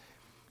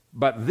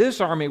 But this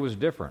army was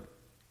different.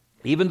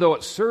 Even though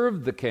it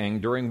served the king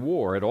during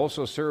war, it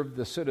also served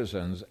the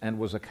citizens and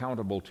was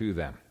accountable to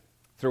them.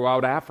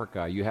 Throughout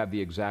Africa, you have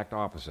the exact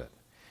opposite.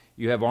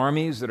 You have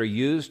armies that are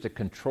used to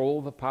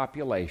control the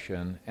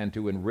population and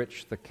to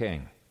enrich the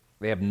king.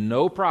 They have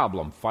no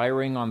problem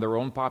firing on their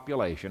own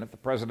population if the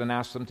president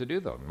asks them to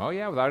do so. Oh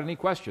yeah, without any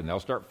question, they'll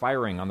start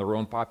firing on their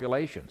own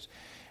populations.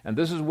 And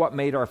this is what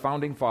made our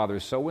founding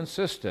fathers so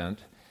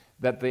insistent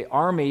that the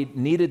army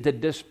needed to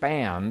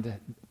disband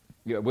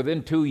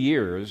within 2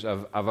 years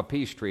of a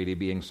peace treaty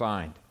being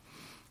signed.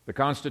 The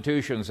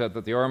Constitution said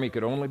that the army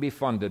could only be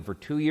funded for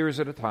 2 years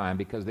at a time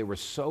because they were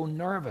so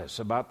nervous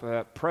about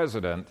the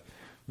president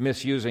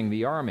misusing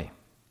the army.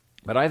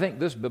 But I think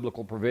this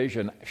biblical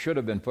provision should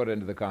have been put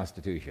into the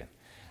Constitution.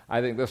 I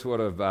think this would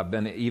have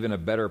been even a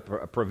better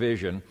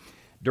provision.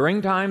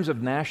 During times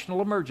of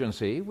national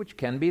emergency, which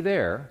can be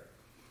there,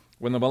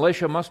 when the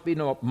militia must be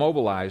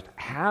mobilized,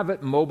 have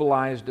it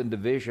mobilized in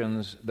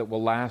divisions that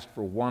will last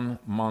for 1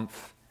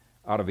 month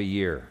out of a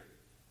year.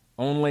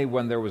 Only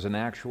when there was an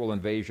actual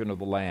invasion of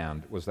the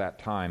land was that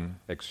time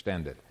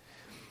extended.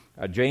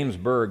 James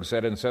Berg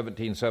said in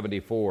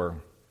 1774,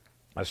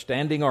 "A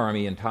standing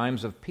army in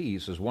times of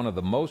peace is one of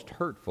the most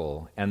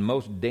hurtful and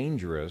most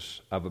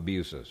dangerous of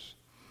abuses."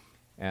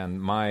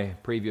 And my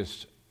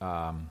previous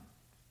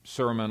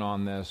sermon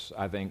on this,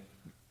 I think,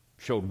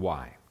 showed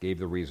why, gave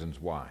the reasons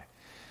why.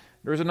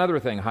 There's another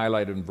thing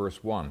highlighted in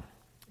verse 1.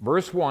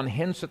 Verse 1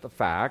 hints at the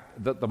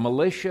fact that the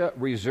militia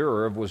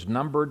reserve was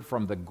numbered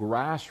from the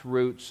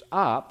grassroots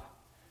up,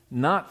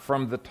 not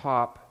from the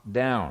top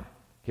down.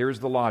 Here's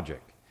the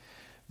logic.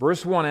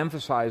 Verse 1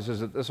 emphasizes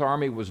that this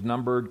army was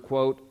numbered,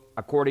 quote,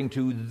 according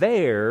to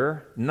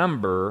their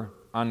number,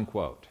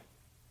 unquote.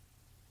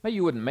 Now,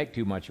 you wouldn't make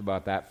too much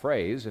about that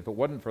phrase if it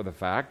wasn't for the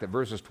fact that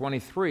verses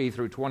 23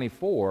 through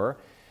 24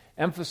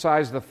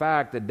 emphasize the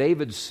fact that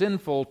David's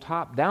sinful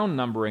top-down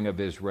numbering of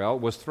Israel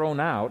was thrown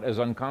out as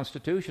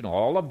unconstitutional.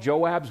 All of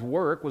Joab's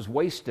work was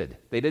wasted.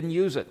 They didn't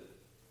use it.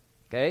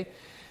 Okay?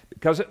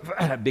 Because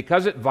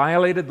it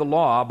violated the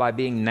law by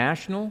being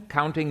national,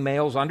 counting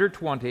males under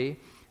 20,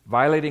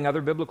 violating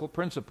other biblical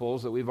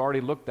principles that we've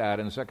already looked at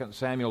in 2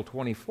 Samuel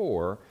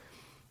 24,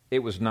 it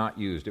was not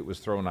used. It was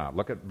thrown out.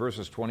 Look at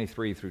verses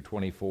 23 through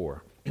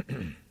 24.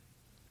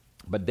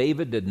 But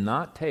David did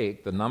not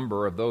take the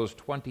number of those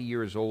 20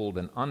 years old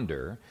and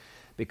under,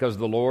 because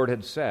the Lord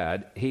had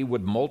said he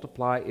would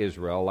multiply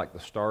Israel like the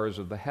stars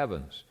of the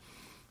heavens.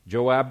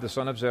 Joab the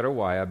son of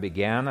Zeruiah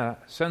began a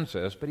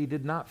census, but he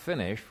did not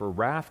finish, for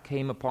wrath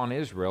came upon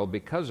Israel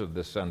because of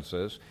this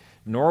census,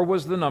 nor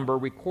was the number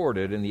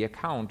recorded in the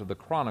account of the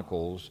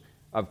Chronicles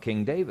of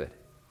King David.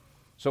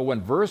 So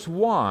when verse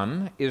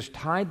 1 is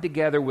tied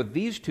together with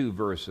these two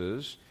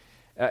verses,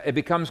 it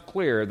becomes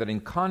clear that in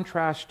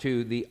contrast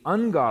to the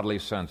ungodly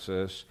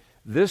census,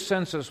 this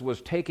census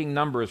was taking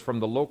numbers from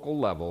the local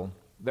level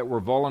that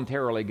were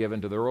voluntarily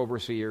given to their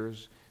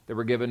overseers, that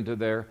were given to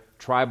their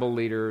tribal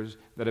leaders,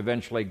 that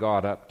eventually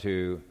got up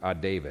to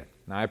David.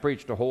 Now, I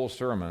preached a whole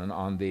sermon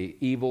on the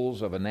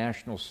evils of a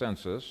national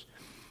census,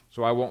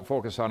 so I won't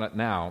focus on it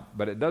now,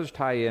 but it does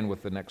tie in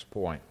with the next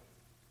point.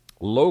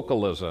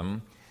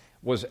 Localism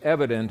was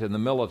evident in the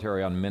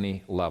military on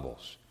many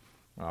levels.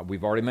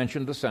 We've already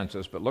mentioned the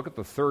census, but look at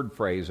the third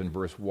phrase in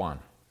verse 1.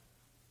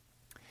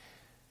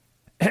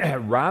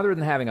 Rather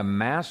than having a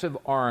massive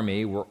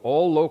army where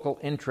all local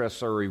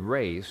interests are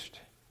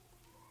erased,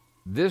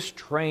 this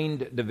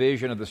trained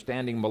division of the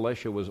standing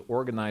militia was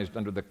organized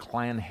under the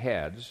clan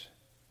heads,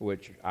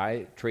 which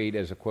I treat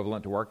as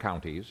equivalent to our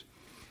counties.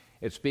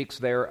 It speaks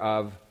there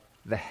of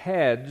the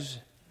heads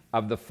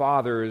of the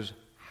fathers'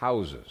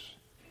 houses.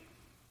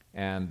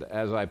 And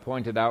as I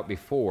pointed out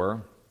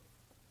before,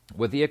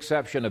 with the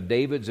exception of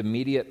David's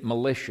immediate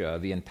militia,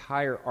 the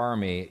entire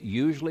army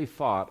usually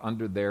fought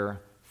under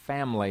their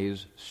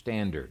family's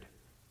standard.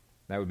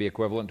 That would be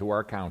equivalent to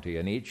our county,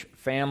 and each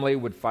family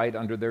would fight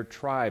under their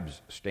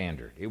tribe's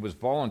standard. It was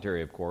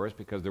voluntary, of course,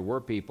 because there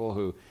were people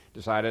who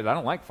decided, I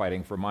don't like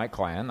fighting for my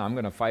clan, I'm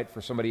going to fight for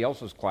somebody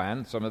else's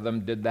clan. Some of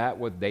them did that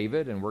with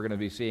David, and we're going to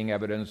be seeing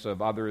evidence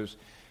of others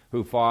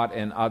who fought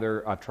in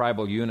other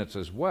tribal units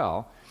as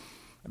well,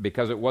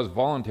 because it was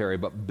voluntary.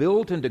 But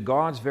built into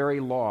God's very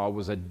law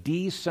was a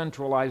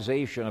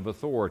decentralization of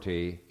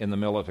authority in the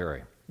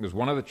military. It was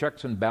one of the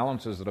checks and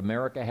balances that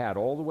America had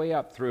all the way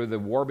up through the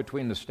war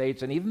between the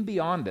states and even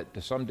beyond it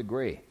to some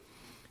degree.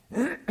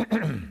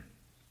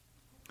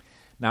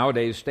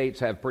 Nowadays, states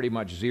have pretty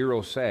much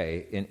zero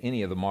say in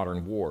any of the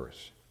modern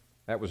wars.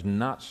 That was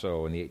not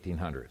so in the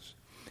 1800s.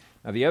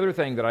 Now, the other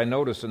thing that I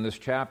notice in this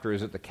chapter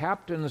is that the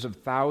captains of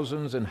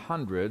thousands and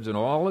hundreds and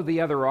all of the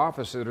other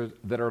officers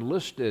that are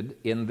listed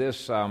in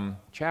this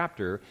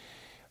chapter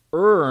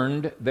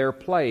earned their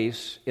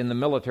place in the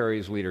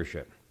military's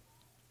leadership.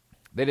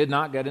 They did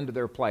not get into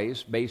their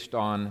place based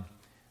on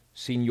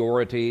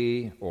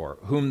seniority or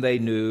whom they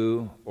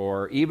knew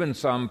or even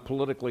some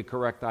politically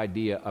correct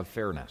idea of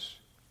fairness.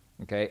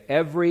 Okay?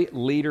 Every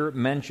leader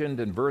mentioned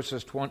in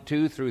verses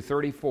 2 through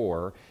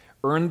 34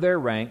 earned their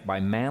rank by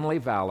manly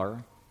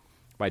valor,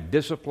 by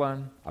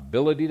discipline,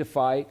 ability to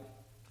fight,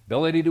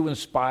 ability to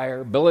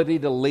inspire, ability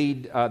to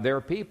lead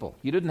their people.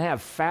 You didn't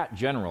have fat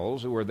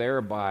generals who were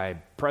there by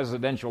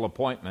presidential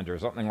appointment or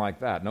something like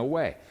that. No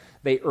way.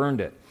 They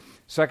earned it.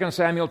 2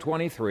 Samuel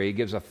 23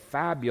 gives a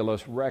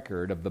fabulous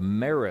record of the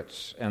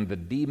merits and the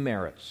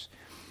demerits,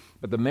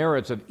 but the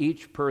merits of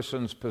each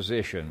person's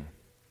position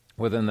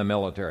within the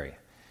military.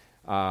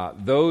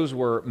 Those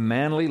were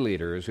manly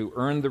leaders who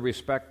earned the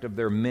respect of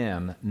their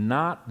men,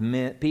 not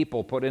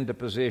people put into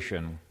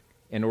position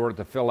in order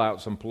to fill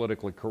out some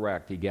politically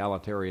correct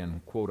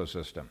egalitarian quota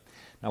system.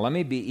 Now, let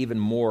me be even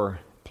more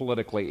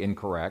politically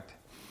incorrect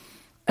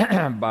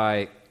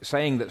by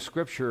saying that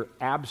Scripture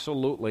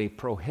absolutely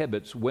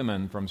prohibits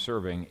women from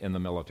serving in the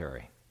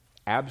military.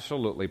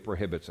 Absolutely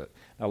prohibits it.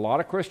 Now, a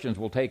lot of Christians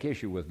will take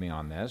issue with me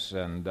on this,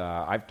 and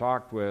I've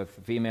talked with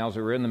females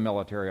who are in the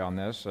military on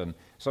this, and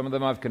some of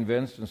them I've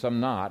convinced and some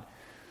not.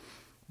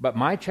 But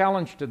my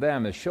challenge to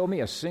them is show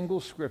me a single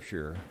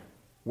Scripture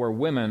where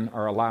women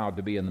are allowed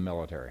to be in the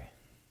military.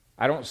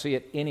 I don't see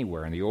it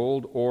anywhere in the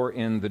Old or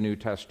in the New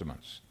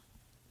Testaments.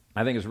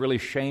 I think it's really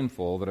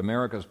shameful that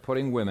America is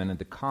putting women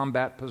into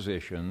combat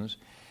positions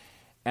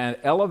and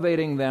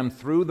elevating them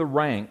through the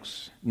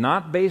ranks,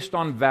 not based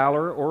on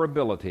valor or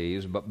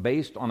abilities, but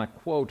based on a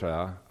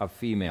quota of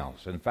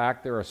females. In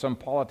fact, there are some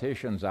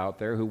politicians out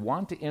there who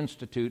want to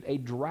institute a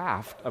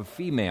draft of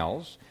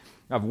females,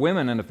 of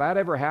women, and if that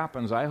ever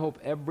happens, I hope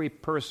every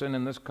person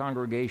in this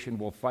congregation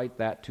will fight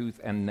that tooth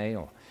and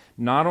nail.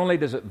 Not only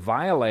does it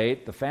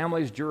violate the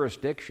family's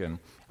jurisdiction,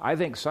 I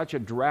think such a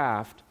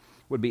draft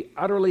would be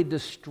utterly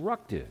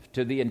destructive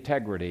to the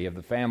integrity of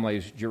the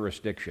family's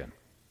jurisdiction.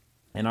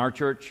 In our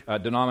church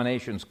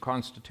denomination's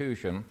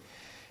constitution,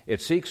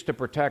 it seeks to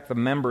protect the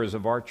members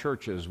of our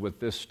churches with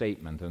this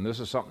statement, and this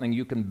is something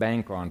you can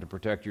bank on to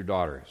protect your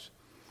daughters.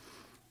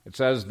 It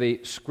says,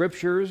 the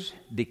Scriptures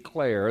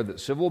declare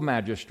that civil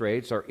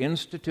magistrates are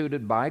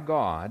instituted by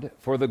God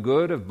for the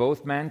good of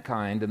both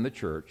mankind and the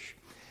church.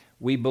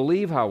 We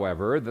believe,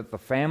 however, that the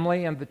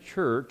family and the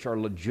church are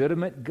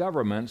legitimate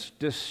governments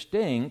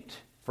distinct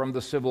from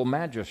the civil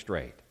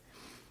magistrate.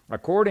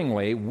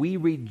 Accordingly, we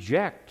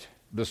reject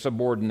the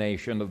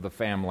subordination of the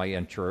family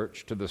and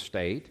church to the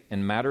state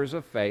in matters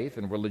of faith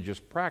and religious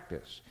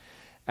practice.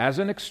 As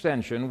an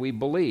extension, we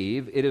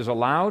believe it is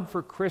allowed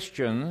for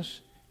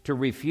Christians to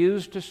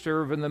refuse to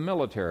serve in the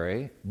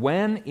military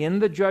when, in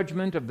the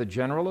judgment of the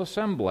General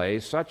Assembly,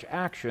 such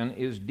action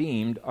is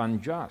deemed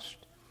unjust.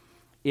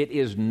 It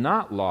is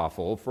not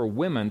lawful for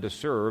women to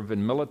serve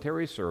in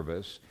military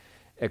service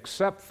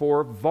except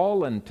for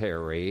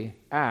voluntary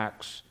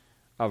acts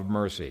of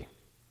mercy.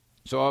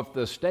 So if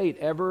the state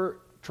ever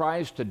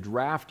tries to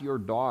draft your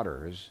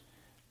daughters,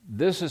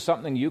 this is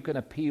something you can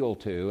appeal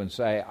to and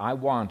say, I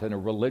want in a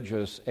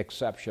religious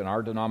exception.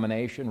 Our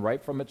denomination,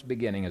 right from its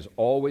beginning, has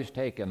always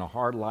taken a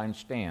hardline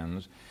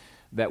stance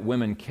that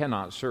women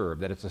cannot serve,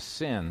 that it's a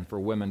sin for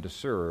women to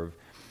serve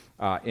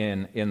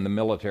in the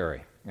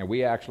military. And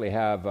we actually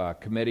have a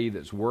committee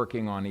that's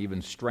working on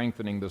even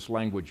strengthening this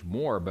language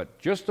more, but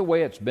just the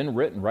way it's been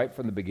written right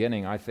from the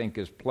beginning, I think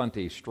is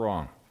plenty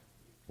strong.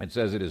 It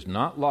says it is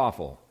not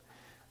lawful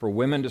for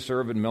women to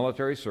serve in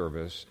military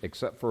service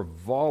except for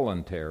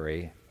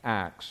voluntary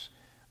acts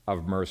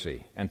of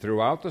mercy. And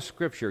throughout the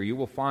Scripture, you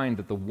will find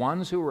that the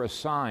ones who are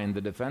assigned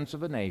the defense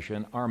of a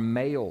nation are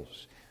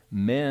males,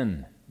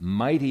 men,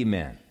 mighty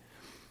men.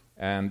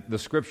 And the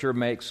Scripture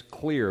makes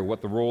clear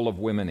what the role of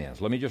women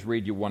is. Let me just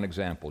read you one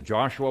example.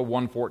 Joshua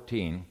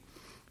 1:14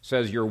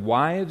 says, your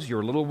wives,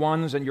 your little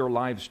ones, and your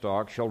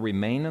livestock shall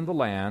remain in the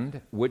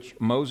land which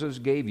Moses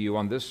gave you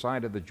on this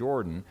side of the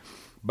Jordan,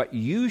 but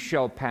you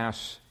shall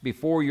pass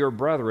before your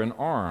brethren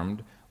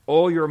armed,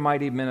 all your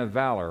mighty men of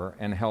valor,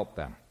 and help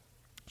them.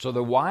 So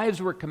the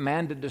wives were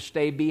commanded to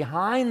stay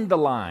behind the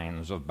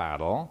lines of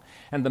battle,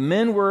 and the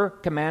men were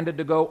commanded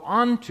to go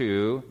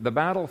onto the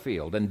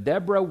battlefield. And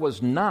Deborah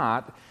was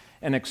not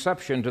an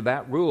exception to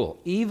that rule.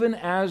 Even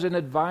as an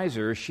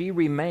advisor, she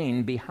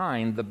remained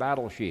behind the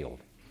battle shield.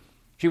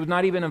 She was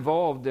not even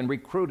involved in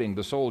recruiting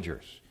the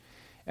soldiers.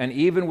 And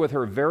even with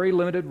her very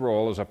limited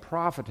role as a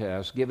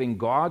prophetess giving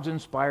God's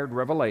inspired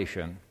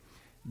revelation,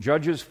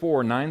 Judges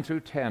 4:9 through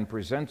 10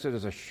 presents it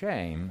as a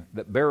shame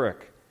that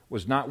Barak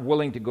was not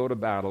willing to go to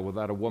battle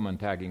without a woman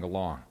tagging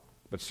along.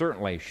 But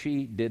certainly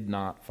she did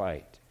not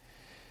fight.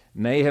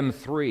 Nahum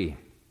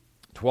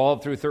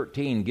 3:12 through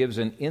 13 gives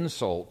an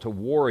insult to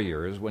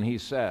warriors when he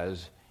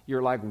says,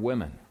 you're like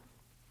women.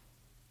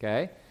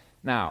 Okay?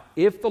 Now,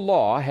 if the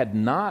law had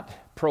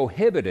not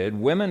prohibited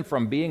women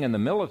from being in the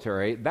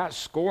military, that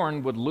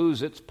scorn would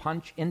lose its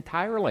punch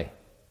entirely.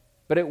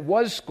 But it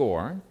was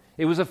scorn.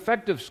 It was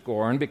effective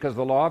scorn because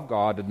the law of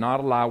God did not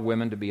allow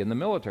women to be in the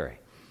military.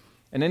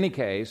 In any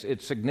case,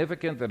 it's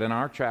significant that in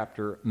our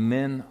chapter,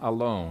 men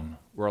alone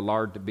were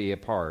allowed to be a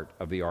part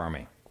of the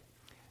army.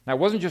 Now, it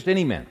wasn't just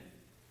any men.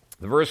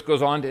 The verse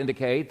goes on to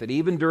indicate that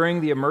even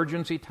during the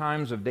emergency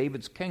times of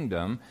David's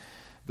kingdom,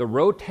 the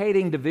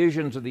rotating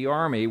divisions of the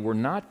army were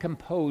not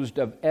composed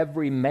of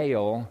every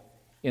male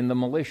in the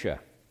militia.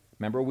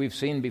 Remember, we've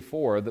seen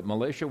before that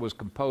militia was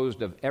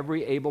composed of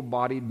every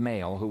able-bodied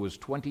male who was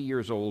 20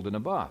 years old and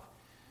above.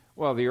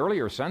 Well, the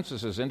earlier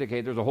censuses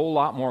indicate there's a whole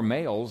lot more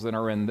males than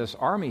are in this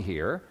army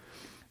here.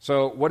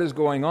 So what is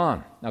going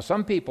on? Now,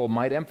 some people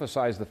might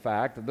emphasize the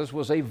fact that this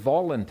was a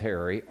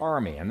voluntary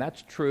army, and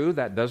that's true.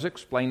 That does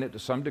explain it to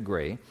some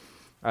degree.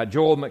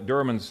 Joel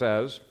McDermott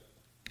says,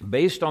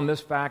 based on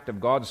this fact of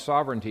God's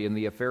sovereignty in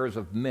the affairs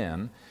of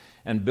men,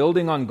 and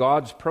building on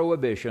God's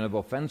prohibition of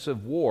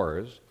offensive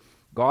wars,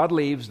 God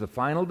leaves the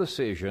final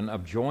decision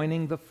of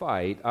joining the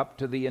fight up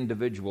to the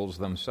individuals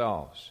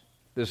themselves.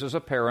 This is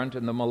apparent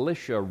in the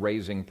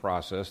militia-raising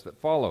process that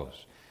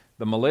follows.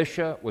 The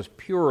militia was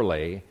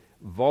purely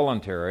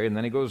voluntary, and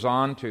then he goes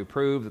on to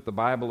prove that the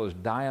Bible is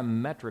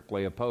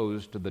diametrically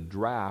opposed to the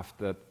draft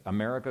that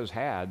America's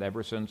had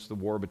ever since the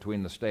war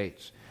between the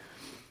states.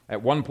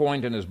 At one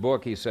point in his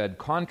book, he said,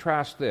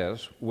 contrast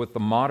this with the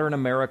modern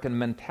American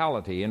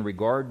mentality in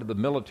regard to the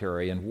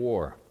military and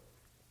war.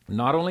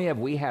 Not only have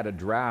we had a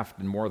draft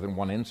in more than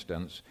one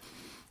instance,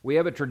 we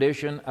have a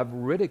tradition of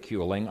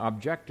ridiculing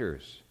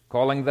objectors,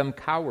 calling them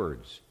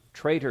cowards,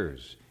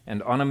 traitors,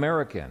 and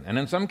un-American, and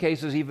in some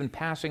cases even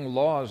passing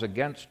laws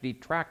against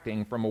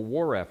detracting from a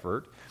war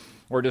effort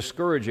or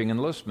discouraging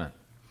enlistment.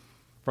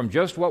 From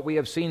just what we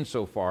have seen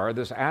so far,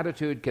 this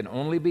attitude can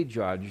only be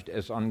judged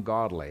as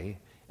ungodly,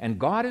 and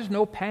God is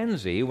no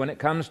pansy when it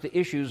comes to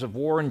issues of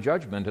war and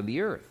judgment in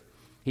the earth.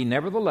 He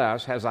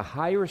nevertheless has a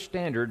higher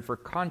standard for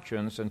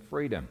conscience and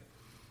freedom.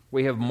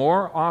 We have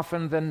more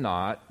often than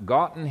not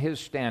gotten his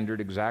standard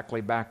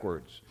exactly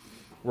backwards.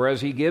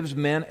 Whereas he gives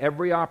men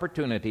every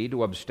opportunity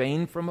to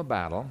abstain from a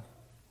battle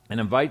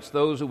and invites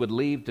those who would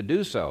leave to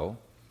do so,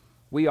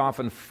 we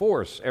often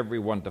force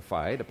everyone to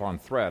fight upon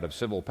threat of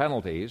civil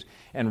penalties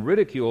and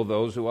ridicule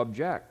those who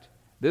object.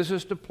 This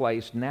is to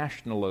place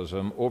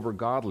nationalism over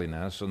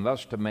godliness and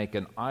thus to make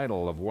an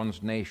idol of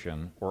one's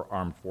nation or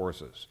armed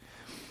forces.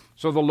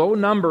 So the low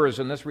numbers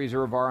in this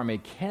reserve army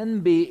can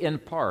be in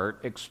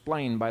part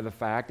explained by the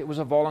fact it was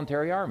a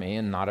voluntary army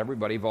and not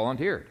everybody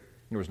volunteered.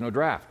 There was no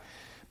draft.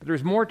 But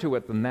there's more to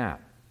it than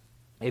that.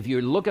 If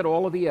you look at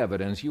all of the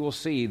evidence, you will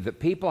see that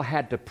people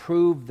had to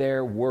prove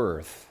their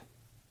worth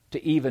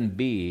to even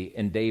be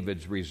in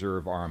David's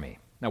reserve army.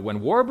 Now,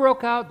 when war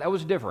broke out, that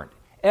was different.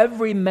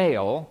 Every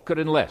male could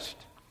enlist.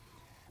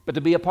 But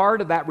to be a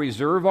part of that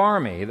reserve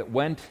army that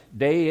went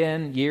day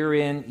in,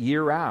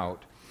 year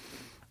out,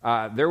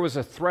 there was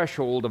a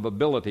threshold of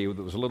ability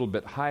that was a little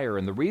bit higher.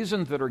 And the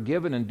reasons that are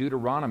given in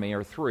Deuteronomy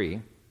are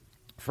three.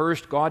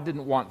 First, God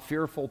didn't want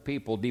fearful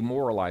people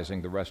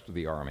demoralizing the rest of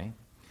the army.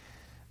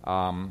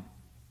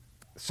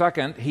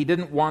 Second, he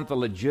didn't want the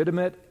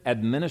legitimate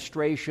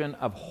administration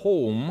of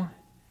home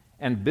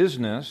and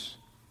business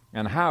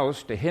and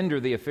house to hinder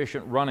the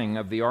efficient running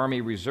of the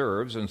army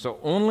reserves, and so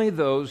only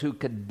those who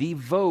could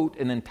devote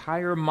an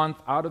entire month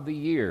out of the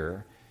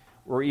year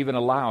were even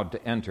allowed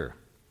to enter.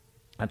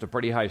 That's a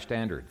pretty high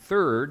standard.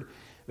 Third,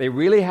 they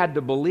really had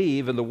to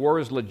believe in the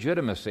war's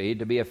legitimacy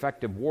to be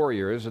effective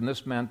warriors, and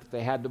this meant that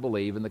they had to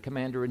believe in the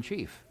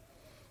commander-in-chief.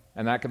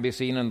 And that can be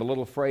seen in the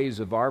little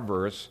phrase of our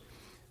verse,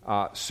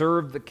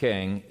 serve the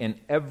king in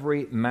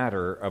every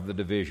matter of the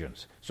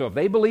divisions. So if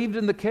they believed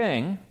in the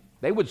king,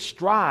 they would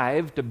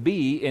strive to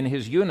be in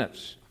his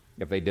units.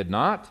 If they did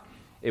not,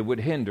 it would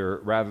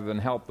hinder rather than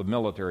help the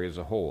military as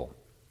a whole.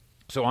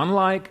 So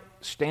unlike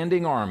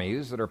standing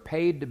armies that are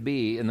paid to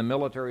be in the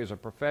military as a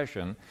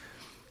profession,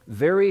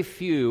 very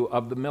few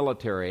of the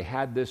military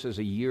had this as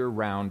a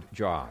year-round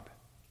job.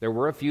 There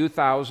were a few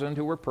thousand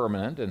who were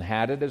permanent and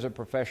had it as a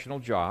professional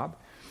job,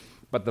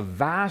 but the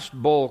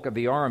vast bulk of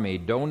the army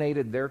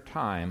donated their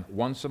time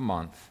once a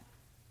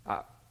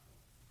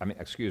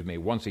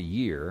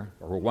year,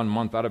 or 1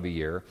 month out of a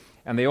year,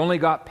 and they only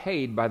got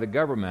paid by the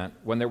government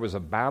when there was a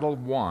battle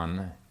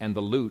won and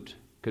the loot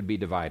could be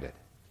divided.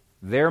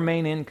 Their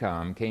main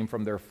income came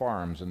from their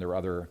farms and their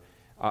other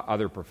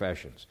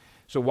professions.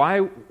 So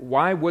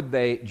why would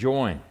they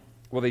join?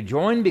 Well, they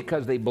joined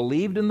because they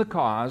believed in the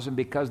cause and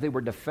because they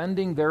were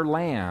defending their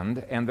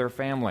land and their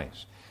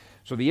families.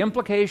 So the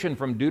implication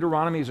from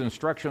Deuteronomy's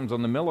instructions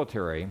on the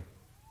military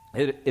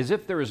is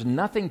if there is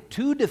nothing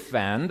to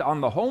defend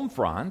on the home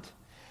front,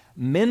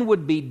 men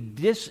would be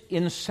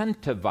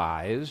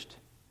disincentivized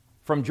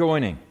from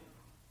joining.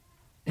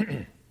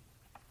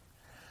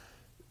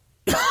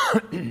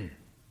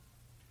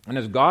 And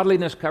as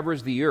godliness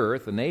covers the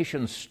earth, the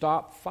nations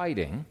stop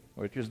fighting,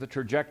 which is the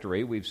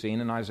trajectory we've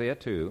seen in Isaiah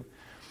 2,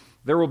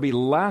 there will be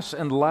less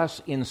and less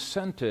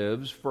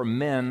incentives for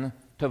men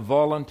to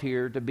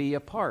volunteer to be a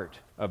part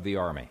of the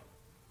army.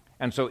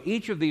 And so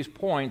each of these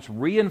points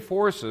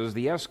reinforces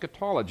the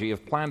eschatology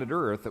of planet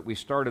Earth that we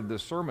started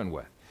this sermon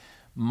with.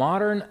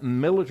 Modern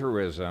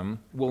militarism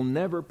will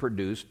never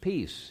produce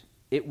peace.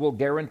 It will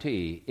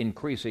guarantee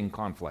increasing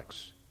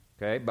conflicts.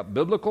 Okay? But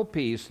biblical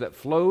peace that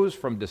flows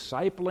from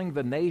discipling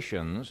the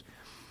nations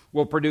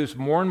will produce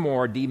more and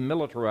more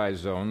demilitarized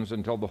zones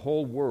until the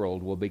whole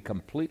world will be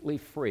completely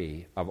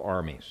free of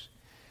armies.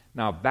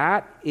 Now,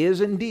 that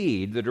is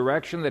indeed the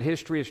direction that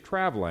history is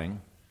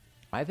traveling.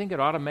 I think it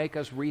ought to make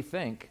us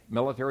rethink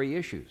military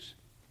issues.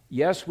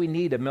 Yes, we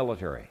need a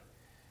military,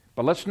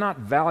 but let's not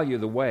value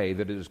the way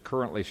that it is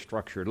currently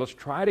structured. Let's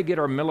try to get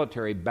our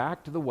military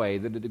back to the way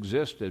that it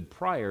existed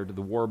prior to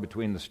the war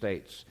between the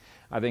states.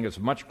 I think it's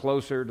much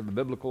closer to the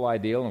biblical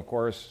ideal. And of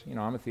course,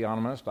 I'm a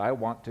theonomist. I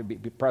want to be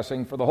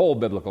pressing for the whole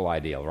biblical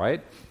ideal,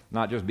 right?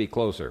 Not just be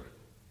closer.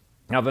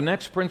 Now, the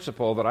next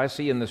principle that I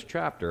see in this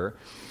chapter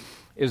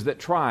is that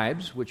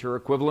tribes, which are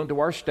equivalent to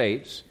our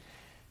states,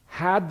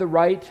 had the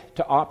right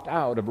to opt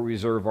out of a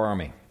reserve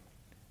army.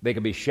 They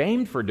could be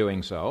shamed for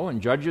doing so,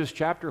 and Judges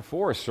chapter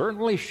 4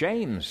 certainly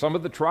shames some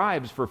of the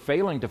tribes for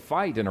failing to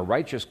fight in a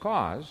righteous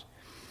cause,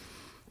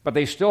 but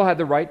they still had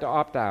the right to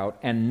opt out,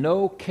 and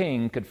no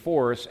king could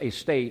force a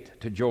state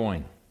to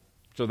join.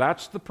 So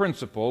that's the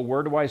principle.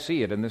 Where do I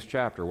see it in this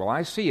chapter? Well,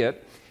 I see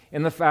it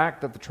in the fact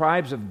that the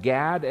tribes of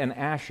Gad and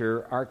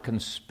Asher are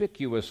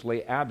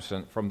conspicuously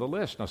absent from the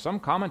list. Now,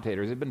 some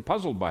commentators have been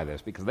puzzled by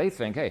this because they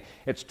think, hey,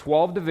 it's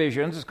 12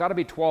 divisions, it's got to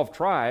be 12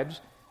 tribes,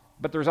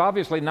 but there's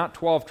obviously not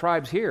 12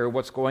 tribes here.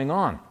 What's going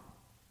on?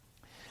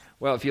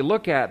 Well, if you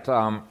look at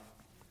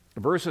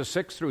verses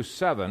 6 through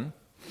 7,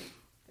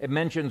 it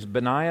mentions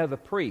Benaiah the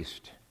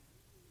priest.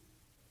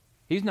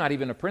 He's not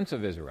even a prince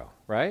of Israel,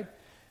 right?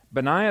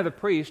 Benaiah the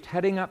priest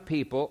heading up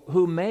people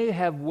who may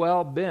have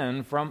well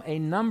been from a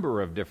number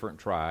of different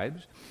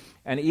tribes.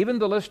 And even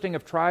the listing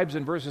of tribes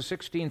in verses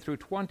 16 through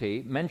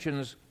 20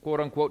 mentions,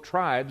 quote-unquote,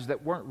 tribes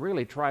that weren't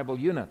really tribal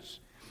units,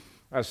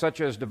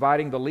 such as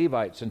dividing the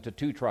Levites into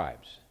 2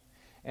 tribes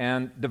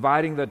and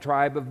dividing the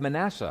tribe of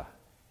Manasseh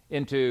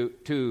into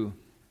 2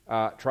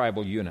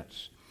 tribal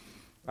units.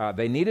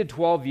 They needed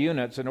 12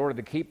 units in order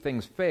to keep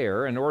things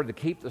fair, in order to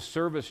keep the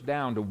service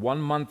down to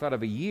 1 month out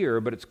of a year,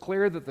 but it's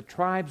clear that the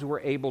tribes were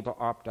able to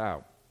opt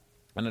out.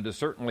 And it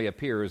certainly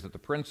appears that the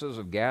princes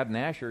of Gad and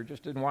Asher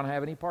just didn't want to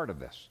have any part of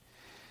this.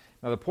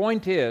 Now, the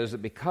point is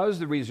that because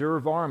the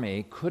reserve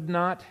army could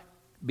not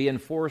be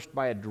enforced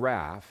by a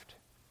draft,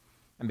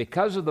 and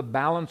because of the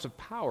balance of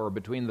power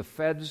between the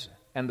feds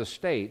and the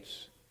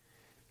states,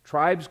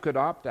 tribes could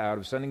opt out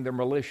of sending their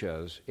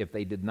militias if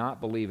they did not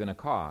believe in a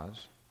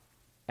cause,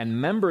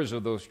 and members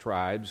of those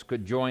tribes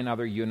could join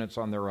other units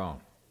on their own.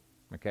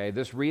 Okay,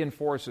 this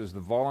reinforces the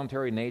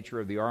voluntary nature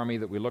of the army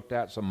that we looked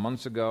at some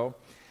months ago,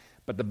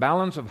 but the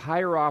balance of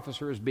higher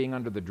officers being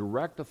under the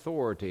direct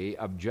authority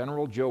of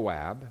General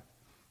Joab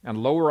and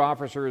lower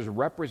officers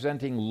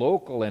representing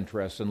local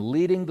interests and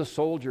leading the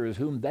soldiers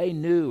whom they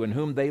knew and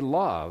whom they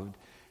loved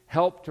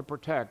helped to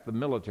protect the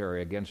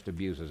military against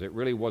abuses. It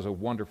really was a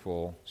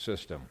wonderful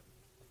system.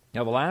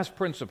 Now, the last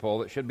principle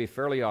that should be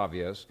fairly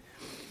obvious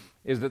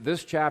is that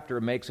this chapter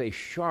makes a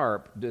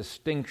sharp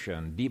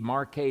distinction,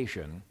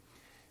 demarcation,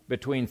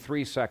 between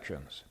 3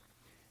 sections.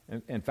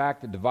 In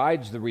fact, it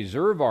divides the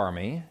reserve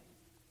army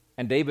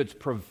and David's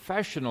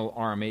professional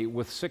army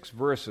with 6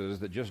 verses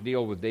that just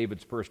deal with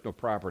David's personal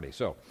property.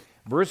 So,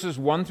 verses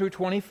 1 through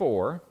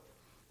 24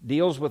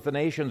 deals with the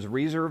nation's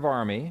reserve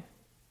army,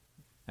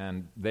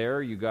 and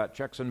there you got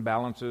checks and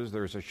balances.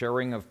 There's a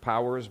sharing of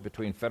powers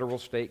between federal,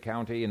 state,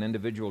 county, and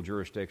individual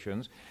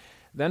jurisdictions.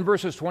 Then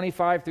verses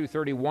 25 through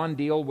 31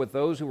 deal with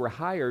those who were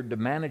hired to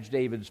manage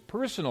David's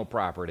personal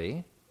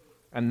property.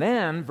 And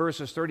then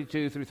verses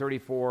 32 through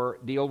 34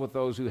 deal with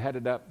those who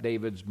headed up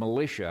David's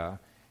militia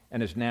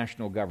and his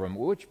national government,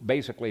 which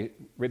basically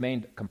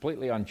remained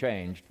completely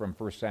unchanged from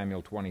 1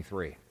 Samuel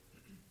 23.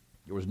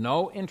 There was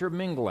no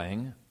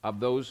intermingling of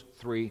those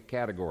 3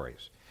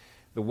 categories.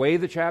 The way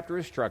the chapter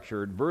is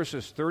structured,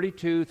 verses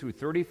 32 through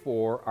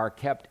 34 are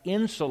kept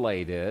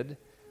insulated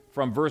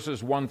from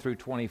verses 1 through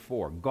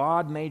 24.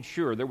 God made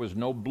sure there was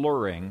no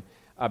blurring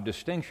of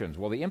distinctions.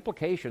 Well, the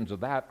implications of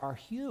that are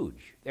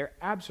huge. They're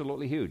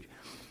absolutely huge.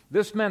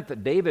 This meant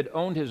that David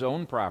owned his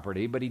own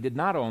property, but he did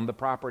not own the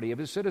property of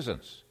his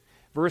citizens.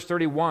 Verse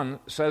 31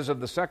 says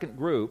of the second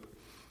group,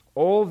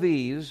 all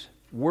these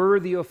were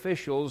the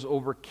officials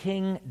over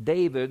King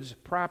David's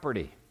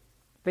property.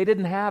 They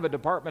didn't have a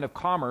Department of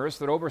Commerce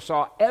that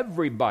oversaw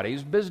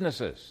everybody's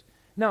businesses.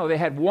 No, they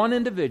had one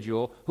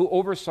individual who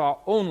oversaw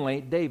only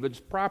David's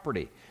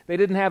property. They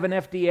didn't have an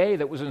FDA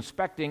that was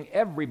inspecting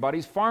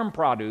everybody's farm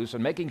produce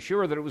and making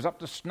sure that it was up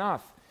to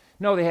snuff.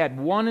 No, they had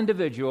one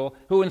individual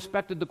who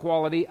inspected the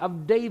quality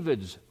of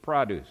David's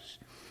produce.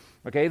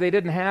 Okay, they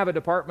didn't have a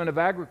Department of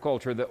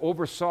Agriculture that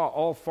oversaw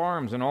all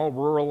farms and all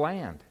rural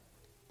land.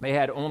 They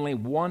had only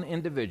one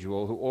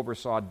individual who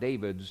oversaw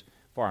David's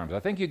farms.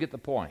 I think you get the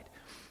point.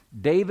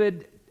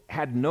 David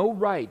had no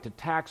right to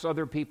tax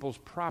other people's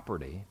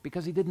property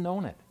because he didn't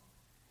own it.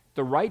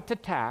 The right to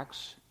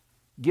tax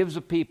gives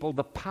a people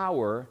the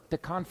power to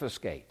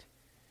confiscate.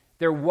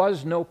 There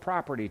was no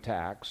property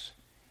tax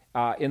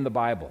in the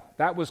Bible.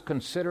 That was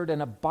considered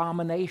an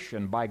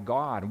abomination by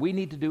God. We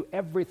need to do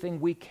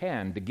everything we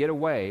can to get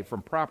away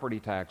from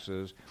property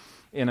taxes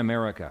in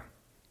America.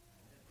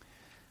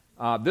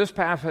 This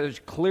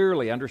passage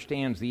clearly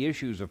understands the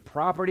issues of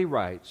property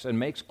rights and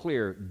makes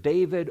clear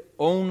David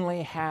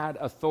only had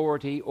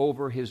authority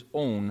over his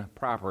own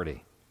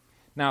property.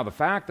 Now, the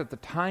fact that the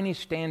tiny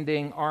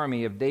standing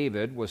army of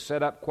David was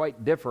set up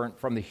quite different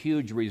from the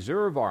huge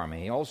reserve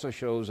army also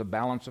shows a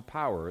balance of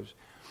powers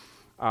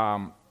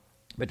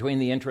between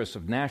the interests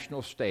of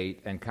national,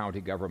 state, and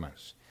county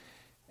governments.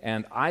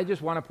 And I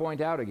just want to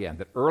point out again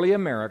that early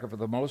America, for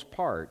the most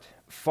part,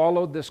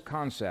 followed this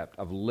concept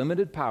of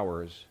limited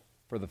powers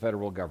for the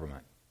federal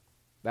government.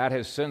 That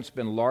has since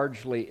been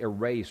largely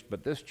erased,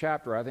 but this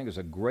chapter, I think, is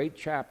a great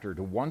chapter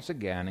to once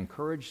again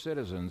encourage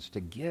citizens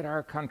to get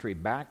our country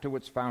back to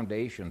its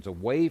foundations,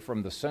 away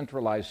from the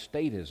centralized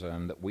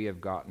statism that we have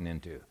gotten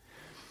into.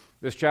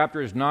 This chapter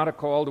is not a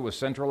call to a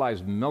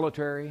centralized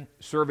military,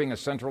 serving a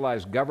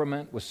centralized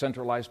government with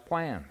centralized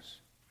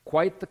plans.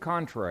 Quite the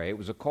contrary, it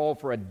was a call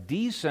for a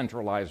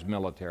decentralized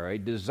military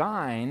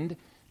designed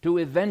to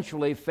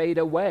eventually fade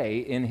away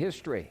in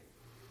history.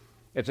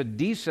 It's a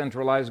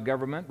decentralized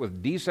government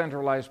with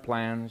decentralized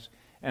plans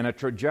and a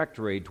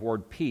trajectory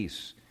toward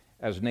peace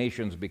as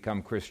nations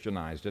become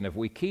Christianized. And if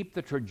we keep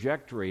the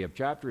trajectory of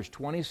chapters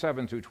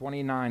 27 through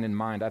 29 in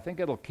mind, I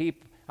think it'll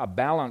keep a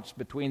balance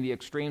between the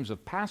extremes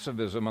of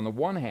pacifism on the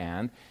one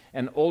hand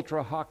and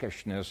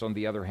ultra-hawkishness on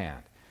the other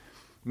hand.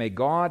 May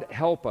God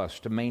help us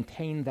to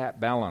maintain that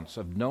balance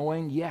of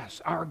knowing,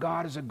 yes, our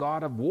God is a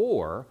God of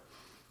war,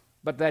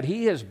 but that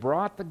He has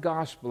brought the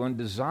gospel and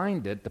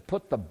designed it to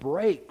put the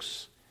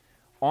brakes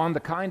on the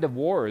kind of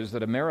wars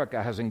that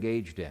America has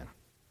engaged in.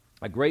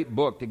 A great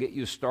book to get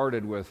you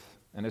started with,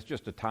 and it's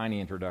just a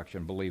tiny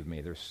introduction, believe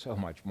me, there's so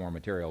much more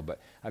material,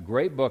 but a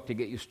great book to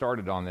get you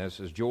started on this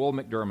is Joel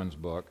McDermott's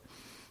book,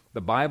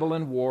 The Bible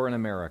and War in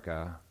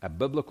America, A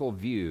Biblical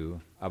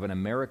View of an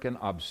American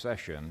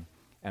Obsession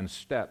and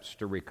Steps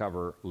to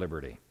Recover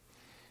Liberty.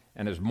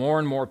 And as more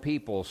and more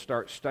people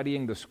start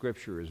studying the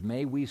Scriptures,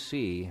 may we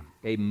see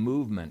a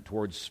movement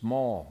towards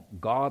small,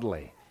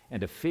 godly,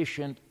 and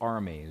efficient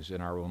armies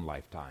in our own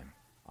lifetime.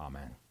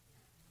 Amen.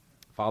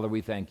 Father,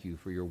 we thank you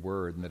for your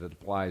word and that it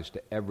applies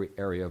to every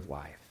area of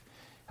life.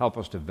 Help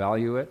us to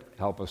value it.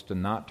 Help us to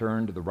not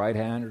turn to the right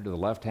hand or to the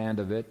left hand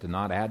of it, to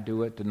not add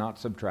to it, to not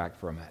subtract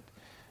from it,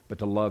 but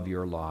to love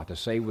your law, to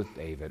say with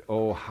David,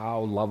 "Oh, how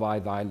love I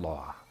thy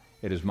law.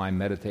 It is my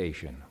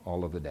meditation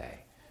all of the day."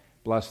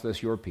 Bless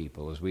this, your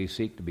people, as we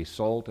seek to be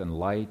salt and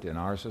light in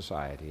our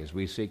society, as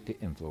we seek to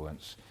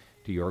influence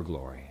to your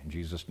glory. In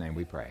Jesus' name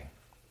we pray.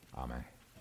 Amen.